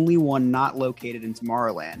the only one not located in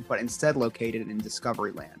Tomorrowland, but instead located in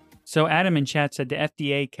Discoveryland. So Adam in chat said the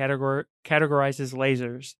FDA categorizes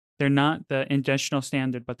lasers. They're not the international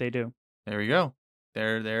standard, but they do. There we go.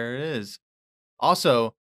 There it is.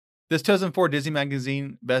 Also, this 2004 Disney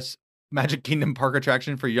Magazine Best Magic Kingdom Park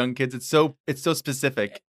Attraction for Young Kids. It's so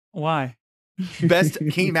specific. Why? Best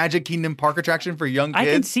Magic Kingdom Park Attraction for Young Kids.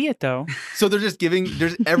 I can see it though. So they're just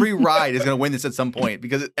every ride is going to win this at some point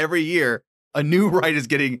because every year a new ride is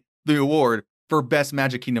getting the award for Best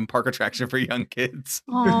Magic Kingdom Park Attraction for Young Kids.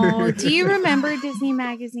 Oh, do you remember Disney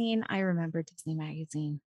Magazine? I remember Disney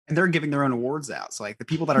Magazine. And they're giving their own awards out. So like the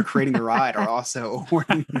people that are creating the ride are also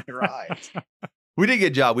awarding the ride. We did a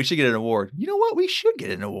good job. We should get an award. You know what? We should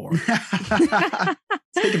get an award. Let's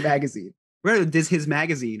take a magazine. We're gonna Diz His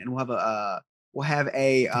magazine, and we'll have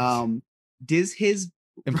a Diz His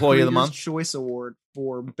Employee of the Reader's Month Choice Award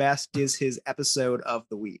for best Diz His episode of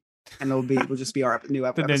the week, and it'll just be our new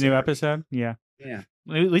episode. The new episode? Yeah. Yeah.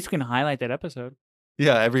 At least we can highlight that episode.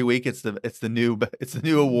 Yeah, every week it's the new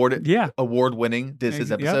award winning This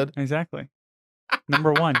Is episode. Yep, exactly.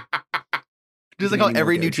 Number one. Just like how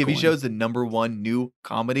every new TV show is the number one new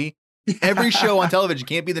comedy. Every show on television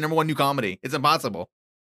can't be the number one new comedy. It's impossible.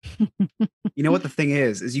 You know what the thing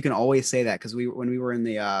is you can always say that because when we were in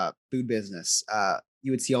the food business,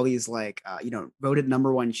 you would see all these voted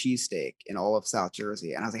number one cheesesteak in all of South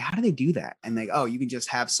Jersey, and I was like, how do they do that? And like, oh, you can just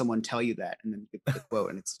have someone tell you that, and then you put the quote,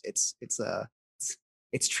 and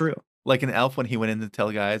it's true. Like an elf when he went in to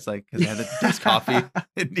tell guys like because they had this coffee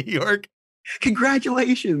in New York.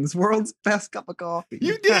 Congratulations, world's best cup of coffee.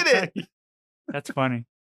 You did it. That's funny.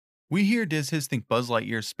 We here Diz His think Buzz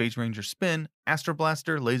Lightyear's Space Ranger Spin, Astro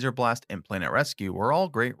Blaster, Laser Blast, and Planet Rescue were all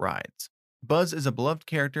great rides. Buzz is a beloved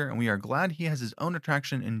character, and we are glad he has his own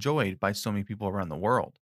attraction enjoyed by so many people around the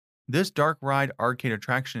world. This dark ride arcade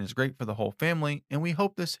attraction is great for the whole family, and we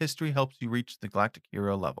hope this history helps you reach the Galactic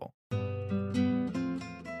Hero level.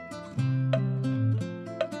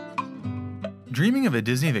 Dreaming of a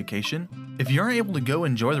Disney vacation? If you aren't able to go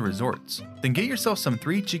enjoy the resorts, then get yourself some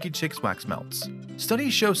 3 Cheeky Chicks wax melts.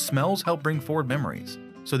 Studies show smells help bring forward memories,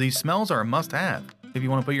 so these smells are a must-have if you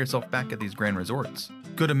want to put yourself back at these grand resorts.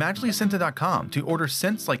 Go to magicallyscented.com to order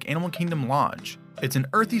scents like Animal Kingdom Lodge. It's an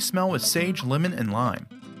earthy smell with sage, lemon, and lime.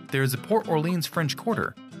 There is the Port Orleans French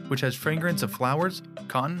Quarter, which has fragrance of flowers,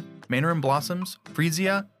 cotton, mandarin blossoms,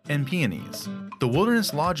 freesia, and peonies. The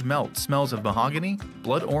Wilderness Lodge Melt smells of mahogany,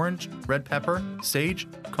 blood orange, red pepper, sage,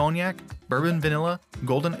 cognac, bourbon vanilla,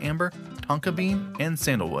 golden amber, tonka bean, and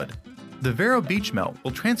sandalwood. The Vero Beach Melt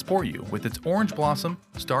will transport you with its orange blossom,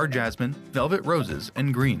 star jasmine, velvet roses,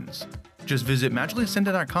 and greens. Just visit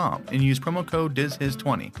magicallyscented.com and use promo code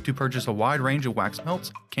DizHiz20 to purchase a wide range of wax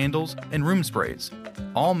melts, candles, and room sprays,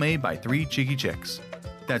 all made by 3 Cheeky Chicks.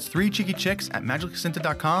 That's 3 Cheeky Chicks at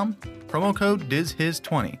magicallyscented.com, promo code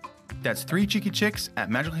DizHiz20. That's 3 Cheeky Chicks at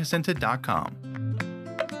magicallyscented.com.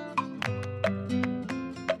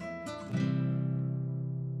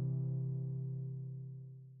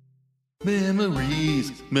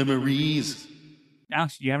 Memories.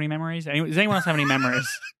 Alex, do you have any memories? Does anyone else have any memories?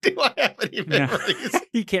 Do I have any memories?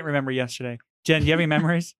 You can't remember yesterday. Jen, do you have any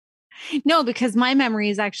memories? No, because my memory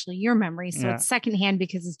is actually your memory. So Yeah. it's secondhand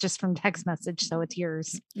because it's just from text message. So it's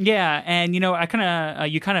yours. Yeah, and you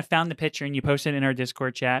kind of found the picture and you posted it in our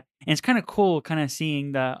Discord chat, and it's kind of cool, kind of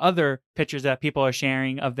seeing the other pictures that people are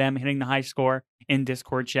sharing of them hitting the high score in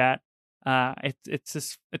Discord chat.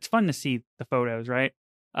 It's fun to see the photos, right?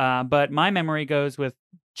 But my memory goes with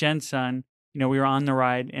Jen's son. We were on the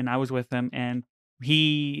ride and I was with him, and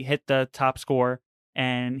he hit the top score.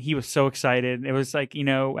 And he was so excited. It was like, at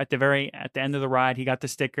the end of the ride, he got the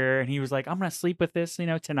sticker and he was like, I'm going to sleep with this,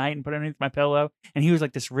 tonight and put it underneath my pillow. And he was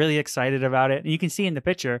like this really excited about it. And you can see in the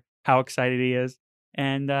picture how excited he is.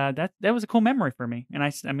 And that was a cool memory for me. And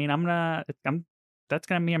that's going to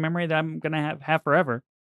be a memory that I'm going to have forever.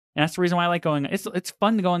 And that's the reason why I like going. It's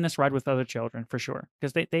fun to go on this ride with other children for sure.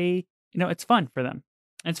 Because they it's fun for them.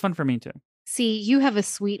 And it's fun for me too. See, you have a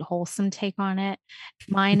sweet, wholesome take on it.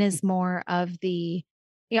 Mine is more of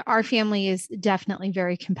our family is definitely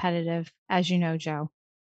very competitive, as you know, Joe.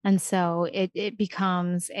 And so it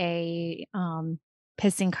becomes a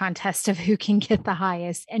pissing contest of who can get the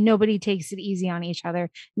highest, and nobody takes it easy on each other,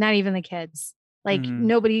 not even the kids. Like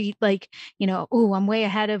nobody oh, I'm way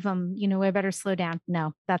ahead of them. I better slow down.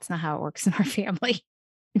 No, that's not how it works in our family.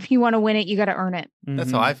 If you want to win it, you got to earn it.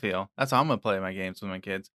 That's how I feel. That's how I'm going to play my games with my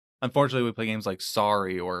kids. Unfortunately, we play games like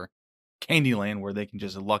Sorry or Candyland where they can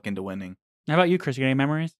just luck into winning. How about you, Chris? You got any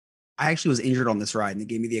memories? I actually was injured on this ride, and they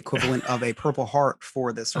gave me the equivalent of a Purple Heart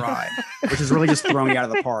for this ride, which is really just throwing me out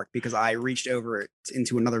of the park because I reached over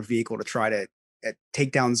into another vehicle to try to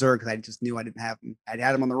take down Zerg because I just knew I didn't have him. I'd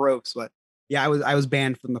had him on the ropes, but yeah, I was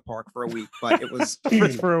banned from the park for a week, but it was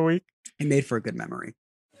for a week. It made for a good memory.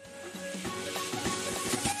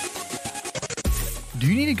 Do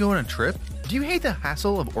you need to go on a trip? Do you hate the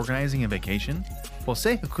hassle of organizing a vacation? Well,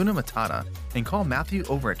 say Hakuna Matata and call Matthew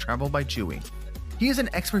over at Travel by Chewy. He is an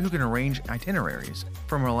expert who can arrange itineraries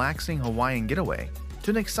from a relaxing Hawaiian getaway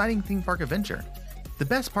to an exciting theme park adventure. The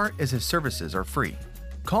best part is his services are free.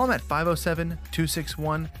 Call him at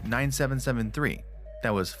 507-261-9773.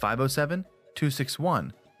 That was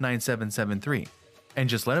 507-261-9773. And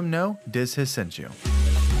just let him know Diz has sent you.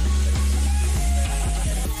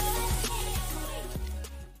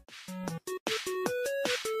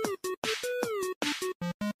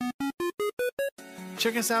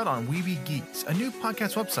 Check us out on Weeby Geeks, a new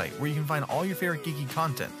podcast website where you can find all your favorite geeky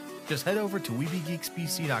content. Just head over to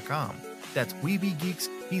WeebyGeeksPC.com. That's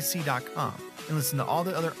WeebyGeeksPC.com and listen to all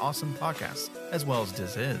the other awesome podcasts, as well as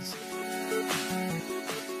Diz Is.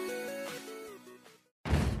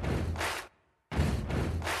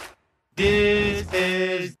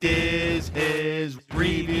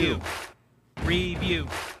 you.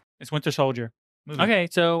 It's Winter Soldier. Movie. Okay,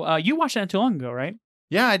 so you watched that not too long ago, right?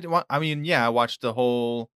 Yeah, I watched the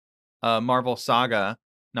whole Marvel saga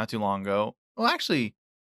not too long ago. Well, actually,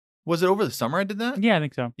 was it over the summer I did that? Yeah, I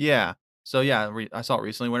think so. Yeah. So yeah, I saw it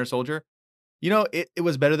recently, Winter Soldier. You know, it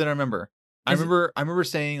was better than I remember. I remember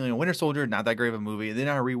saying, Winter Soldier, not that great of a movie. And then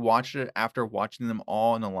I rewatched it after watching them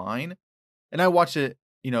all in a line. And I watched it,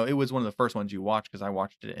 it was one of the first ones you watched because I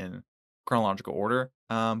watched it in chronological order.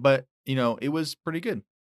 But it was pretty good.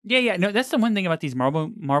 Yeah. No, that's the one thing about these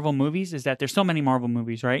Marvel movies is that there's so many Marvel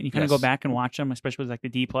movies, right? And you kind of go Yes. back and watch them, especially with like the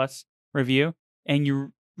D+ review, and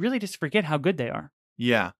you really just forget how good they are.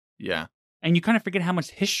 Yeah. And you kind of forget how much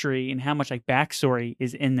history and how much like backstory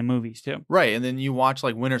is in the movies too. Right. And then you watch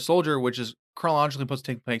like Winter Soldier, which is chronologically supposed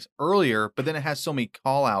to take place earlier, but then it has so many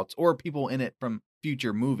call outs or people in it from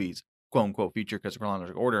future movies, quote unquote future because of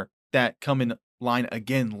chronological order, that come in line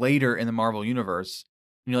again later in the Marvel universe.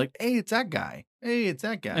 And you're like, hey, it's that guy. Hey, it's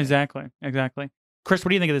that guy. Exactly. Chris, what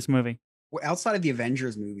do you think of this movie? Well, outside of the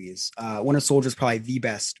Avengers movies, Winter Soldier is probably the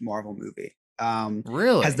best Marvel movie.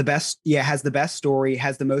 Really? Has the best story,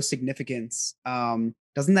 has the most significance.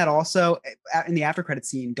 Doesn't that also in the after credit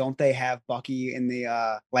scene, don't they have Bucky in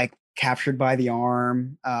the like captured by the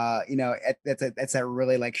arm? That's a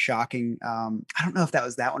really like shocking. I don't know if that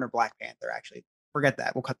was that one or Black Panther, actually. Forget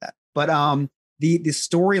that. We'll cut that. But the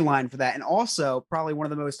storyline for that, and also probably one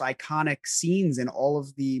of the most iconic scenes in all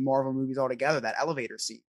of the Marvel movies altogether, that elevator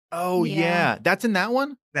scene. Oh yeah. That's in that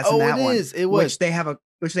one? That's in that one. It was. Which they have a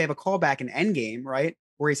callback in Endgame, right?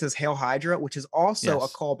 Where he says Hail Hydra, which is also a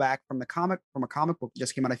Yes. callback from a comic book that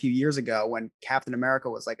just came out a few years ago when Captain America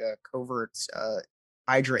was like a covert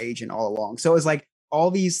Hydra agent all along. So it was like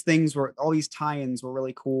all these tie-ins were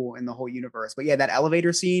really cool in the whole universe. But yeah, that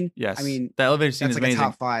elevator scene, Yes. I mean, that elevator scene that's is like amazing. a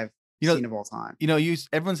top 5 scene of all time.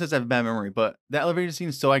 Everyone says I have a bad memory, but that elevator scene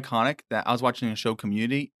is so iconic that I was watching a show,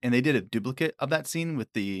 Community, and they did a duplicate of that scene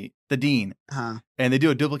with the dean. Huh. And they do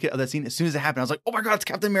a duplicate of that scene. As soon as it happened, I was like, oh my God, it's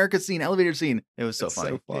Captain America's scene, elevator scene. It was so It's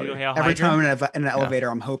funny. Did you go Hail Every Hydra? time in an elevator,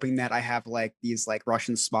 I'm hoping that I have like these like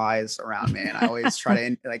Russian spies around me, and I always try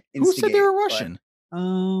to like instigate. Who said they were but, Russian?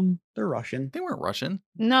 They're Russian. They weren't Russian.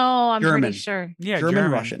 No, I'm German. pretty sure. Yeah, German,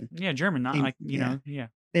 Russian. Yeah, German. Not In- like yeah. yeah.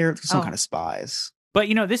 They're some Oh. kind of spies. But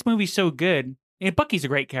this movie's so good. Bucky's a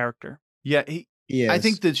great character. Yeah, Yeah, I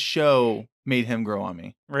think the show made him grow on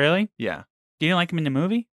me. Really? Yeah, You didn't like him in the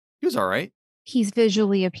movie? he was all right. He's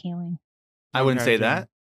visually appealing. I wouldn't Okay, say that.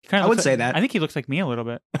 He kinda I would looks say like- that. I think he looks like me a little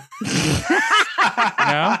bit.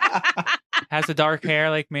 Has the dark hair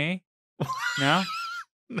like me? No?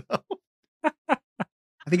 No. I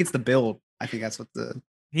think it's the build. I think that's what I'm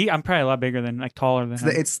probably a lot bigger than taller than him.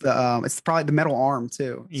 it's probably the metal arm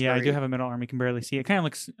too. It's Yeah, I do very- have a middle arm. You can barely see it. Kind of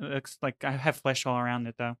looks like I have flesh all around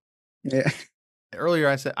it though. Yeah. Earlier,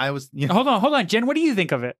 I said I was. Hold on, Jen. What do you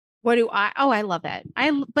think of it? What do I? Oh, I love it. I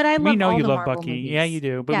love We know all you the love Marvel Bucky. movies. Yeah, you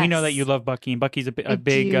do. But we know that you Yes. love Bucky, and Bucky's a I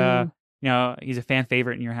big. do. He's a fan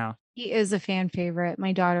favorite in your house. He is a fan favorite.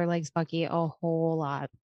 My daughter likes Bucky a whole lot.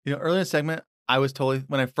 Earlier in the segment, I was totally,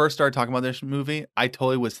 when I first started talking about this movie, I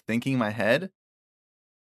totally was thinking in my head,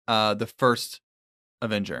 the first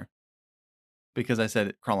Avenger, because I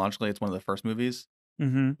said chronologically it's one of the first movies,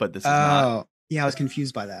 Mm-hmm. but this is not. Oh, yeah, I was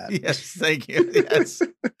confused by that. Yes, thank you. Yes,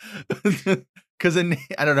 because I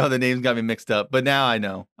don't know, the names got me mixed up, but now I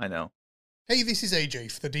know. Hey, this is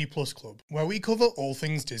AJ for the D Plus Club, where we cover all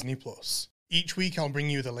things Disney Plus. Each week I'll bring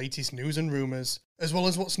you the latest news and rumours, as well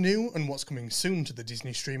as what's new and what's coming soon to the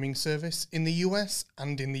Disney streaming service in the US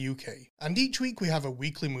and in the UK. And each week we have a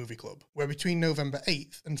weekly movie club, where between November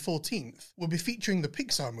 8th and 14th, we'll be featuring the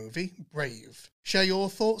Pixar movie, Brave. Share your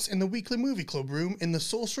thoughts in the weekly movie club room in the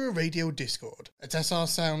Sorcerer Radio Discord at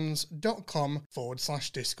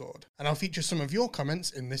srsounds.com/Discord, and I'll feature some of your comments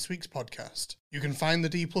in this week's podcast. You can find the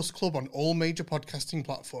D Plus Club on all major podcasting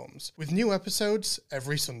platforms, with new episodes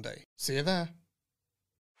every Sunday. See you there.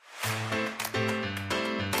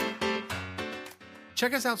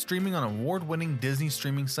 Check us out streaming on award-winning Disney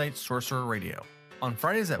streaming site Sorcerer Radio on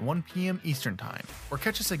Fridays at 1 p.m. Eastern Time, or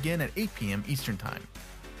catch us again at 8 p.m. Eastern Time.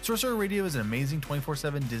 Sorcerer Radio is an amazing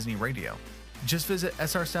 24/7 Disney radio. Just visit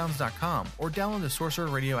srsounds.com or download the Sorcerer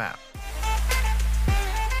Radio app.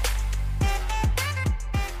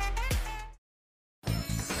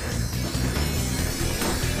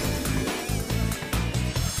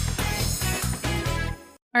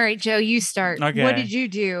 All right, Joe, you start. Okay. What did you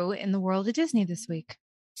do in the world of Disney this week?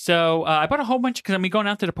 So I bought a whole bunch because I'm going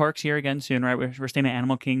out to the parks here again soon, right? We're staying at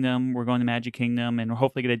Animal Kingdom. We're going to Magic Kingdom, and we'll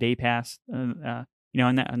hopefully get a day pass. On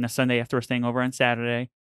the Sunday after we're staying over on Saturday,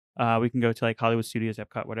 we can go to like Hollywood Studios,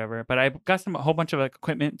 Epcot, whatever. But I got a whole bunch of like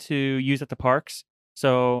equipment to use at the parks.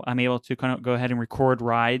 So I'm able to kind of go ahead and record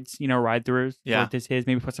rides, ride throughs. Yeah. With his,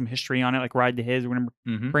 maybe put some history on it, like Ride to His. We're going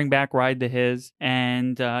to Mhm. bring back Ride to His.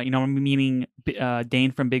 And, I'm meeting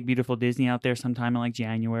Dane from Big Beautiful Disney out there sometime in like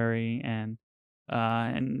January. And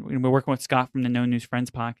we're working with Scott from the No News Friends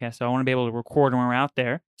podcast. So I want to be able to record when we're out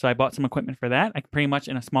there. So I bought some equipment for that. I can pretty much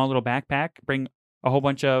in a small little backpack bring a whole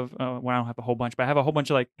bunch of, I don't have a whole bunch, but I have a whole bunch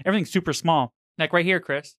of like everything's super small. Like right here,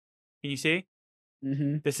 Chris. Can you see?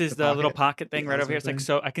 Mm-hmm. This is the little pocket thing right over here. It's like,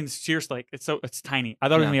 so I can seriously, it's tiny. I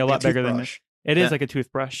thought it was going to be a Yeah. lot bigger than this. It is like a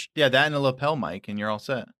toothbrush. Yeah, that and a lapel mic, and you're all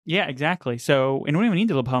set. Yeah, exactly. So, and we don't even need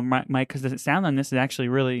the lapel mic because the sound on this is actually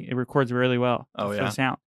it records really well. Oh, for yeah. the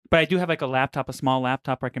sound. But I do have like a small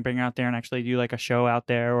laptop where I can bring out there and actually do like a show out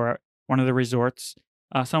there or one of the resorts.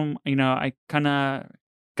 I kind of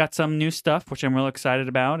got some new stuff, which I'm real excited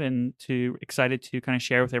about and excited to kind of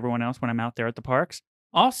share with everyone else when I'm out there at the parks.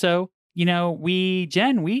 Also, we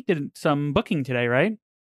did some booking today, right?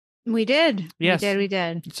 We did. Yes. We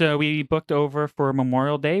did. So we booked over for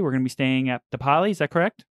Memorial Day. We're going to be staying at the Poly. Is that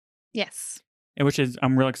correct? Yes. And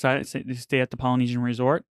I'm real excited to stay at the Polynesian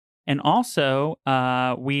Resort. And also,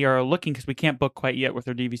 we are looking, because we can't book quite yet with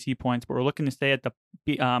our DVC points, but we're looking to stay at the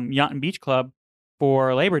Yacht and Beach Club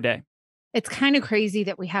for Labor Day. It's kind of crazy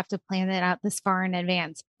that we have to plan it out this far in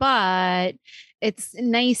advance, but it's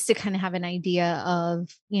nice to kind of have an idea of,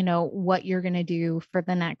 what you're going to do for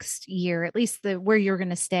the next year, at least where you're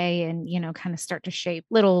going to stay and, kind of start to shape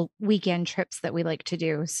little weekend trips that we like to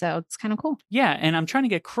do. So it's kind of cool. Yeah. And I'm trying to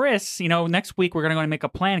get Chris, next week we're going to go and make a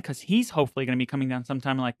plan because he's hopefully going to be coming down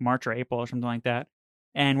sometime in like March or April or something like that.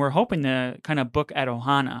 And we're hoping to kind of book at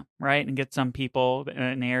Ohana, right? And get some people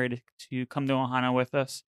in the area to come to Ohana with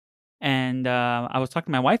us. And I was talking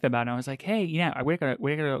to my wife about it. I was like, hey, we're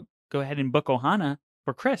gonna go ahead and book Ohana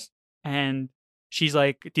for Chris. And she's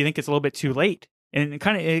like, do you think it's a little bit too late? And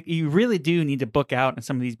you really do need to book out in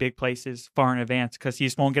some of these big places far in advance because you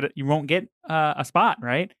won't get a spot,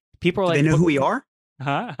 right? People are like, they know who we are?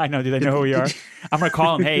 Huh? I know. Do they know who we are? I'm gonna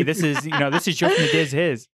call them. Hey, this is Joe from the Diz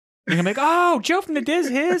His. And I'm like, oh, Joe from the Diz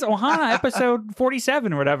His Ohana episode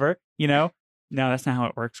 47 or whatever. No, that's not how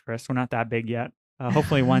it works, Chris. We're not that big yet.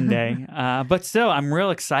 Hopefully one day. But still, I'm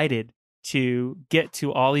real excited to get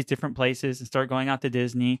to all these different places and start going out to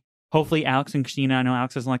Disney. Hopefully Alex and Christina, I know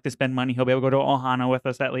Alex doesn't like to spend money. He'll be able to go to Ohana with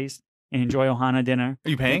us at least and enjoy Ohana dinner.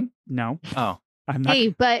 Are you paying? No. Oh. I'm not. Hey,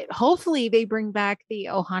 but hopefully they bring back the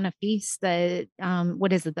Ohana feast, the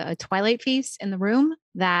what is it, the Twilight Feast in the room.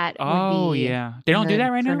 That would be yeah, they don't do that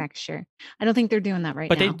right for now next year. I don't think they're doing that right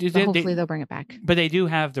but now. But hopefully they'll bring it back. But they do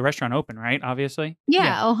have the restaurant open, right? Obviously.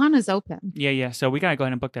 Yeah, Ohana's open. Yeah. So we gotta go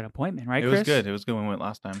ahead and book that appointment, right? It Chris? was good. It was good when we went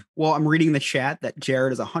last time. Well, I'm reading the chat that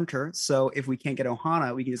Jared is a hunter. So if we can't get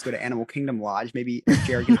Ohana, we can just go to Animal Kingdom Lodge. Maybe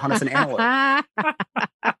Jared can hunt us an antelope.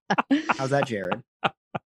 How's that, Jared?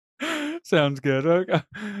 Sounds good.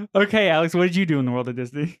 Okay, Alex, what did you do in the world of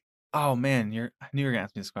Disney? Oh man, I knew you were gonna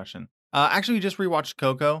ask me this question. Actually, we just rewatched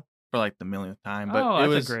Coco for like the millionth time, but it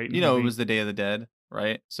was a great it movie. was the Day of the Dead,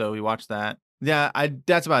 right? So we watched that. Yeah,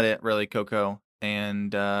 that's about it, really. Coco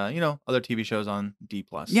and other TV shows on D+.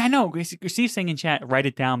 Yeah, I know. Steve's saying in chat, write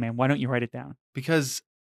it down, man. Why don't you write it down? Because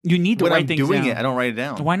you need to when write I'm things doing down. it, I don't write it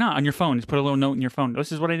down. Why not? On your phone. Just put a little note in your phone.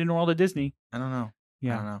 This is what I did in the world of Disney. I don't know.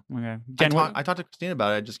 Yeah. I don't know. Okay. Jen, I talked to Christina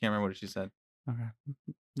about it. I just can't remember what she said. Okay.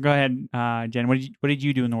 Go ahead, Jen. What did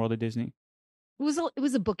you do in the world of Disney? It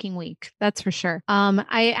was a booking week, that's for sure.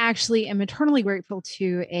 I actually am eternally grateful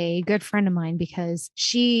to a good friend of mine because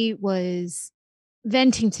she was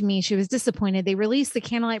venting to me. She was disappointed. They released the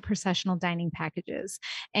Candlelight Processional dining packages.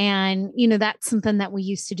 And, that's something that we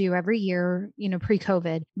used to do every year,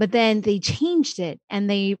 pre-COVID. But then they changed it and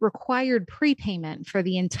they required prepayment for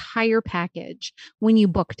the entire package when you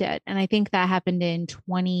booked it. And I think that happened in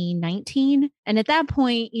 2019. And at that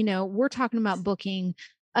point, we're talking about booking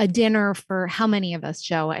a dinner for how many of us,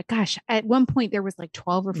 Joe? Gosh, at one point there was like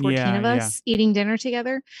 12 or 14 of us eating dinner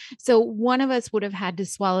together. So one of us would have had to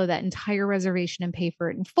swallow that entire reservation and pay for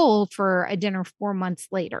it in full for a dinner 4 months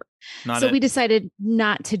later. We decided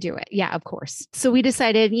not to do it. Yeah, of course. So we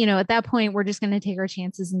decided, at that point, we're just going to take our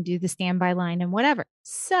chances and do the standby line and whatever.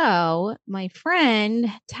 So my friend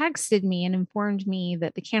texted me and informed me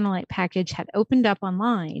that the Candlelight package had opened up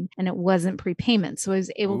online and it wasn't prepayment. So I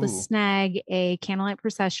was able to snag a Candlelight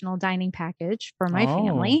Processional dining package for my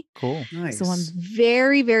family. Cool. Nice. So I'm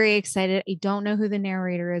very, very excited. I don't know who the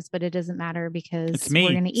narrator is, but it doesn't matter because it's me.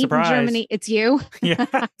 we're going to eat Surprise. in Germany. It's you. Yeah.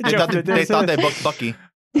 They thought they booked Bucky.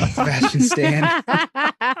 Sebastian Stan.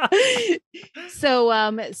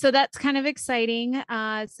 So that's kind of exciting.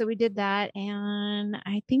 So we did that, and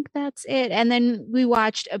I think that's it. And then we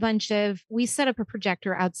watched we set up a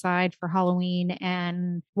projector outside for Halloween,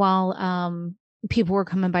 and while people were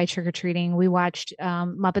coming by trick-or-treating, we watched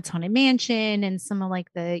Muppets Haunted Mansion and some of like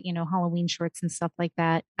the Halloween shorts and stuff like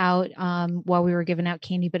that out while we were giving out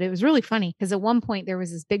candy. But it was really funny because at one point there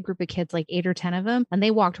was this big group of kids, like 8 or 10 of them, and they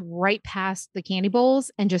walked right past the candy bowls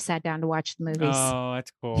and just sat down to watch the movies. Oh,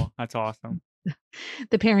 that's cool. That's awesome.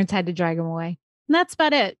 The parents had to drag them away, and that's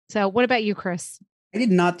about it. So what about you, Chris? I did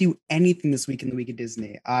not do anything this week in the week of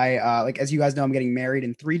Disney. I as you guys know, I'm getting married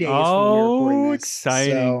in 3 days. Oh, when we're recording this.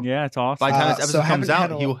 exciting! So, Yeah, it's awesome. By the time this episode comes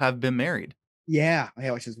haven't out, he will have been married. yeah,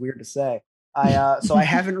 which is weird to say. I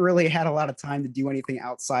haven't really had a lot of time to do anything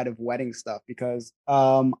outside of wedding stuff because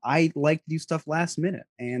I like to do stuff last minute,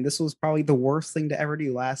 and this was probably the worst thing to ever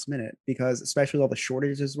do last minute because especially all the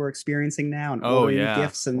shortages we're experiencing now and ordering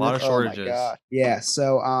gifts and a lot of shortages. Oh my God. Yeah,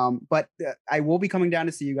 so but I will be coming down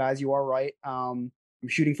to see you guys. You are right. I'm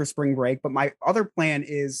shooting for spring break, but my other plan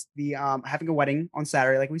is the having a wedding on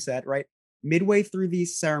Saturday, like we said, right? Midway through the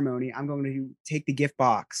ceremony, I'm going to take the gift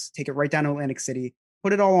box, take it right down to Atlantic City,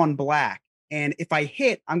 put it all on black. And if I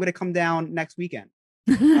hit, I'm going to come down next weekend.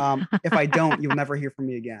 If I don't, you'll never hear from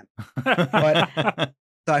me again. But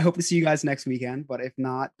so I hope to see you guys next weekend. But if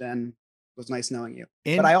not, then it was nice knowing you.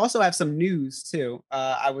 But I also have some news too.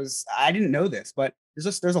 I didn't know this, but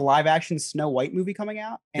there's a live action Snow White movie coming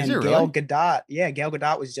out, and Gail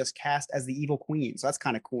Gadot was just cast as the evil queen. So that's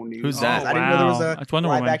kind of cool news. Who's that? I didn't know there was That's a Wonder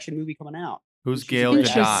live Woman. action movie coming out. Who's Gail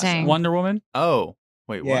Interesting. Gadot? Wonder Woman. Oh,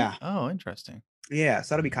 wait, what? Yeah. Oh, interesting. Yeah,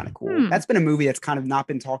 so that'll be kind of cool. That's been a movie that's kind of not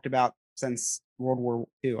been talked about since World War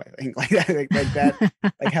II, I think. Like that.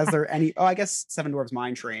 Like, has there any? Oh, I guess Seven Dwarfs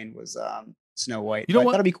Mine Train was Snow White. You know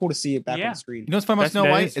what? That'll be cool to see it back on Yeah. the screen. You know what's fun about That's Snow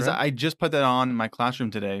White nice, is right? I just put that on in my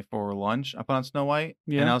classroom today for lunch. I put on Snow White,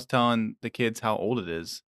 and I was telling the kids how old it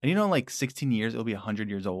is. And in like 16 years, it'll be 100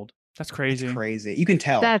 years old. That's crazy. It's crazy. You can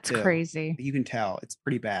tell. That's too. crazy. You can tell. It's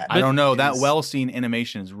pretty bad. I don't know. That It's- well-seen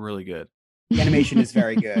animation is really good. The animation is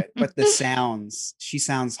very good, but the sounds, she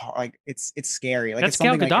sounds like it's scary. Like That's it's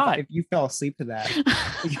something Gal like Gadot. if you fell asleep to that.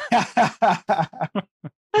 I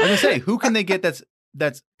was gonna say, who can they get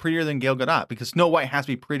that's prettier than Gail Gadot? Because Snow White has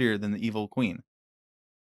to be prettier than the evil queen.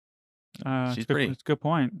 She's pretty. It's a good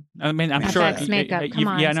point. I mean, I'm Special sure. effects makeup, come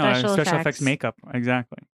on, yeah, no, special special effects effects. makeup.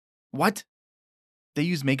 Exactly. What? They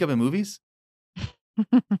use makeup in movies?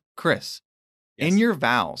 Chris, in Yes. your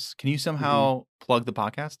vows, can you somehow plug the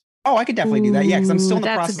podcast? Oh, I could definitely do that. Yeah, because I'm still in the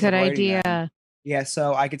That's process a good of writing idea. them. Yeah,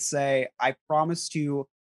 so I could say I promise to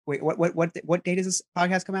wait. What date does this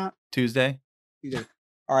podcast come out? Tuesday? Tuesday.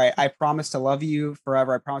 All right, I promise to love you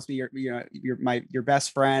forever. I promise to be your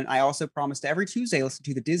best friend. I also promise to every Tuesday listen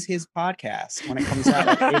to the Diz His podcast when it comes out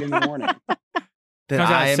at 8 in the morning. That Comes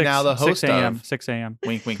out I at am 6 now the host 6 a.m. of. 6 a.m.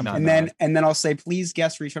 Wink, wink, nod, and nod. then I'll say, please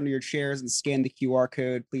guests reach under your chairs and scan the QR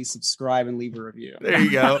code. Please subscribe and leave a review. There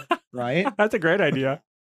you go. Right? That's a great idea.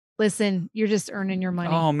 Listen, you're just earning your money.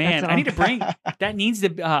 Oh man, That's I all. need to bring that. Needs to.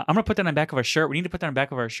 I'm gonna put that on the back of a shirt. We need to put that on the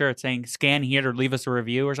back of our shirt saying "Scan here to leave us a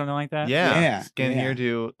review" or something like that. Yeah. Scan Yeah. here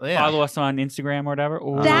to Follow us on Instagram or whatever.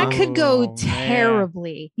 That could go Oh, man.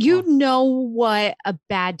 terribly. You know what a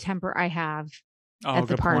bad temper I have Oh, at the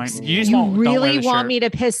good parks. point. You just You won't- don't wear really the want shirt. me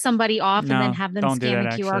to piss somebody off No, and then have them don't do scan the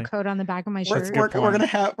that, QR actually. code on the back of my We're, shirt? good we're point.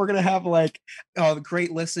 gonna have like, oh,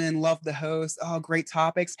 great listen, love the host, oh, great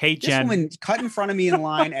topics. Hate This Jen. woman cut in front of me in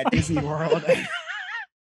line at Disney World.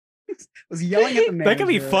 Was yelling at the manager. That could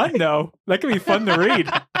be fun though. That could be fun to read.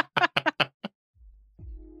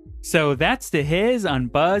 So that's the his on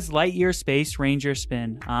Buzz Lightyear Space Ranger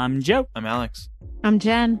Spin. I'm Joe. I'm Alex. I'm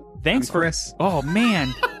Jen. Thanks I'm for. Chris. Oh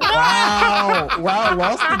man. Wow,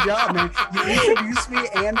 lost the job, man. You introduced me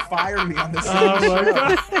and fired me on the same Oh,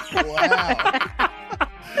 my show.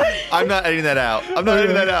 Wow. I'm not editing that out. I'm not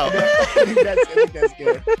editing that out. I think that's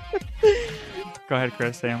good. Go ahead,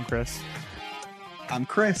 Chris. Say I'm Chris. I'm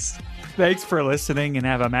Chris. Thanks for listening and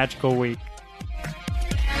have a magical week.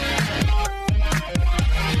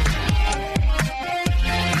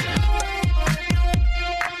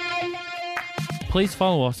 Please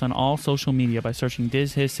follow us on all social media by searching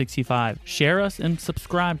DizHiz65. Share us and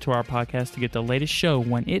subscribe to our podcast to get the latest show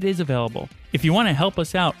when it is available. If you want to help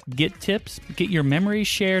us out, get tips, get your memories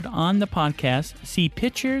shared on the podcast, see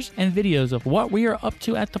pictures and videos of what we are up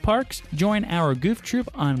to at the parks, join our goof troop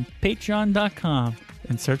on patreon.com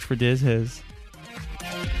and search for Diz His.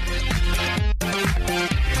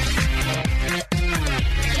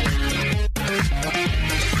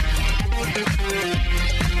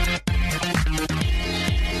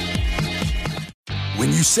 When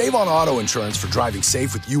you save on auto insurance for driving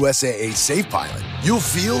safe with USAA Safe Pilot, you'll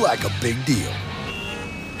feel like a big deal,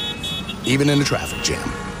 even in a traffic jam.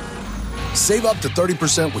 Save up to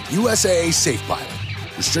 30% with USAA Safe Pilot.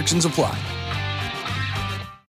 Restrictions apply.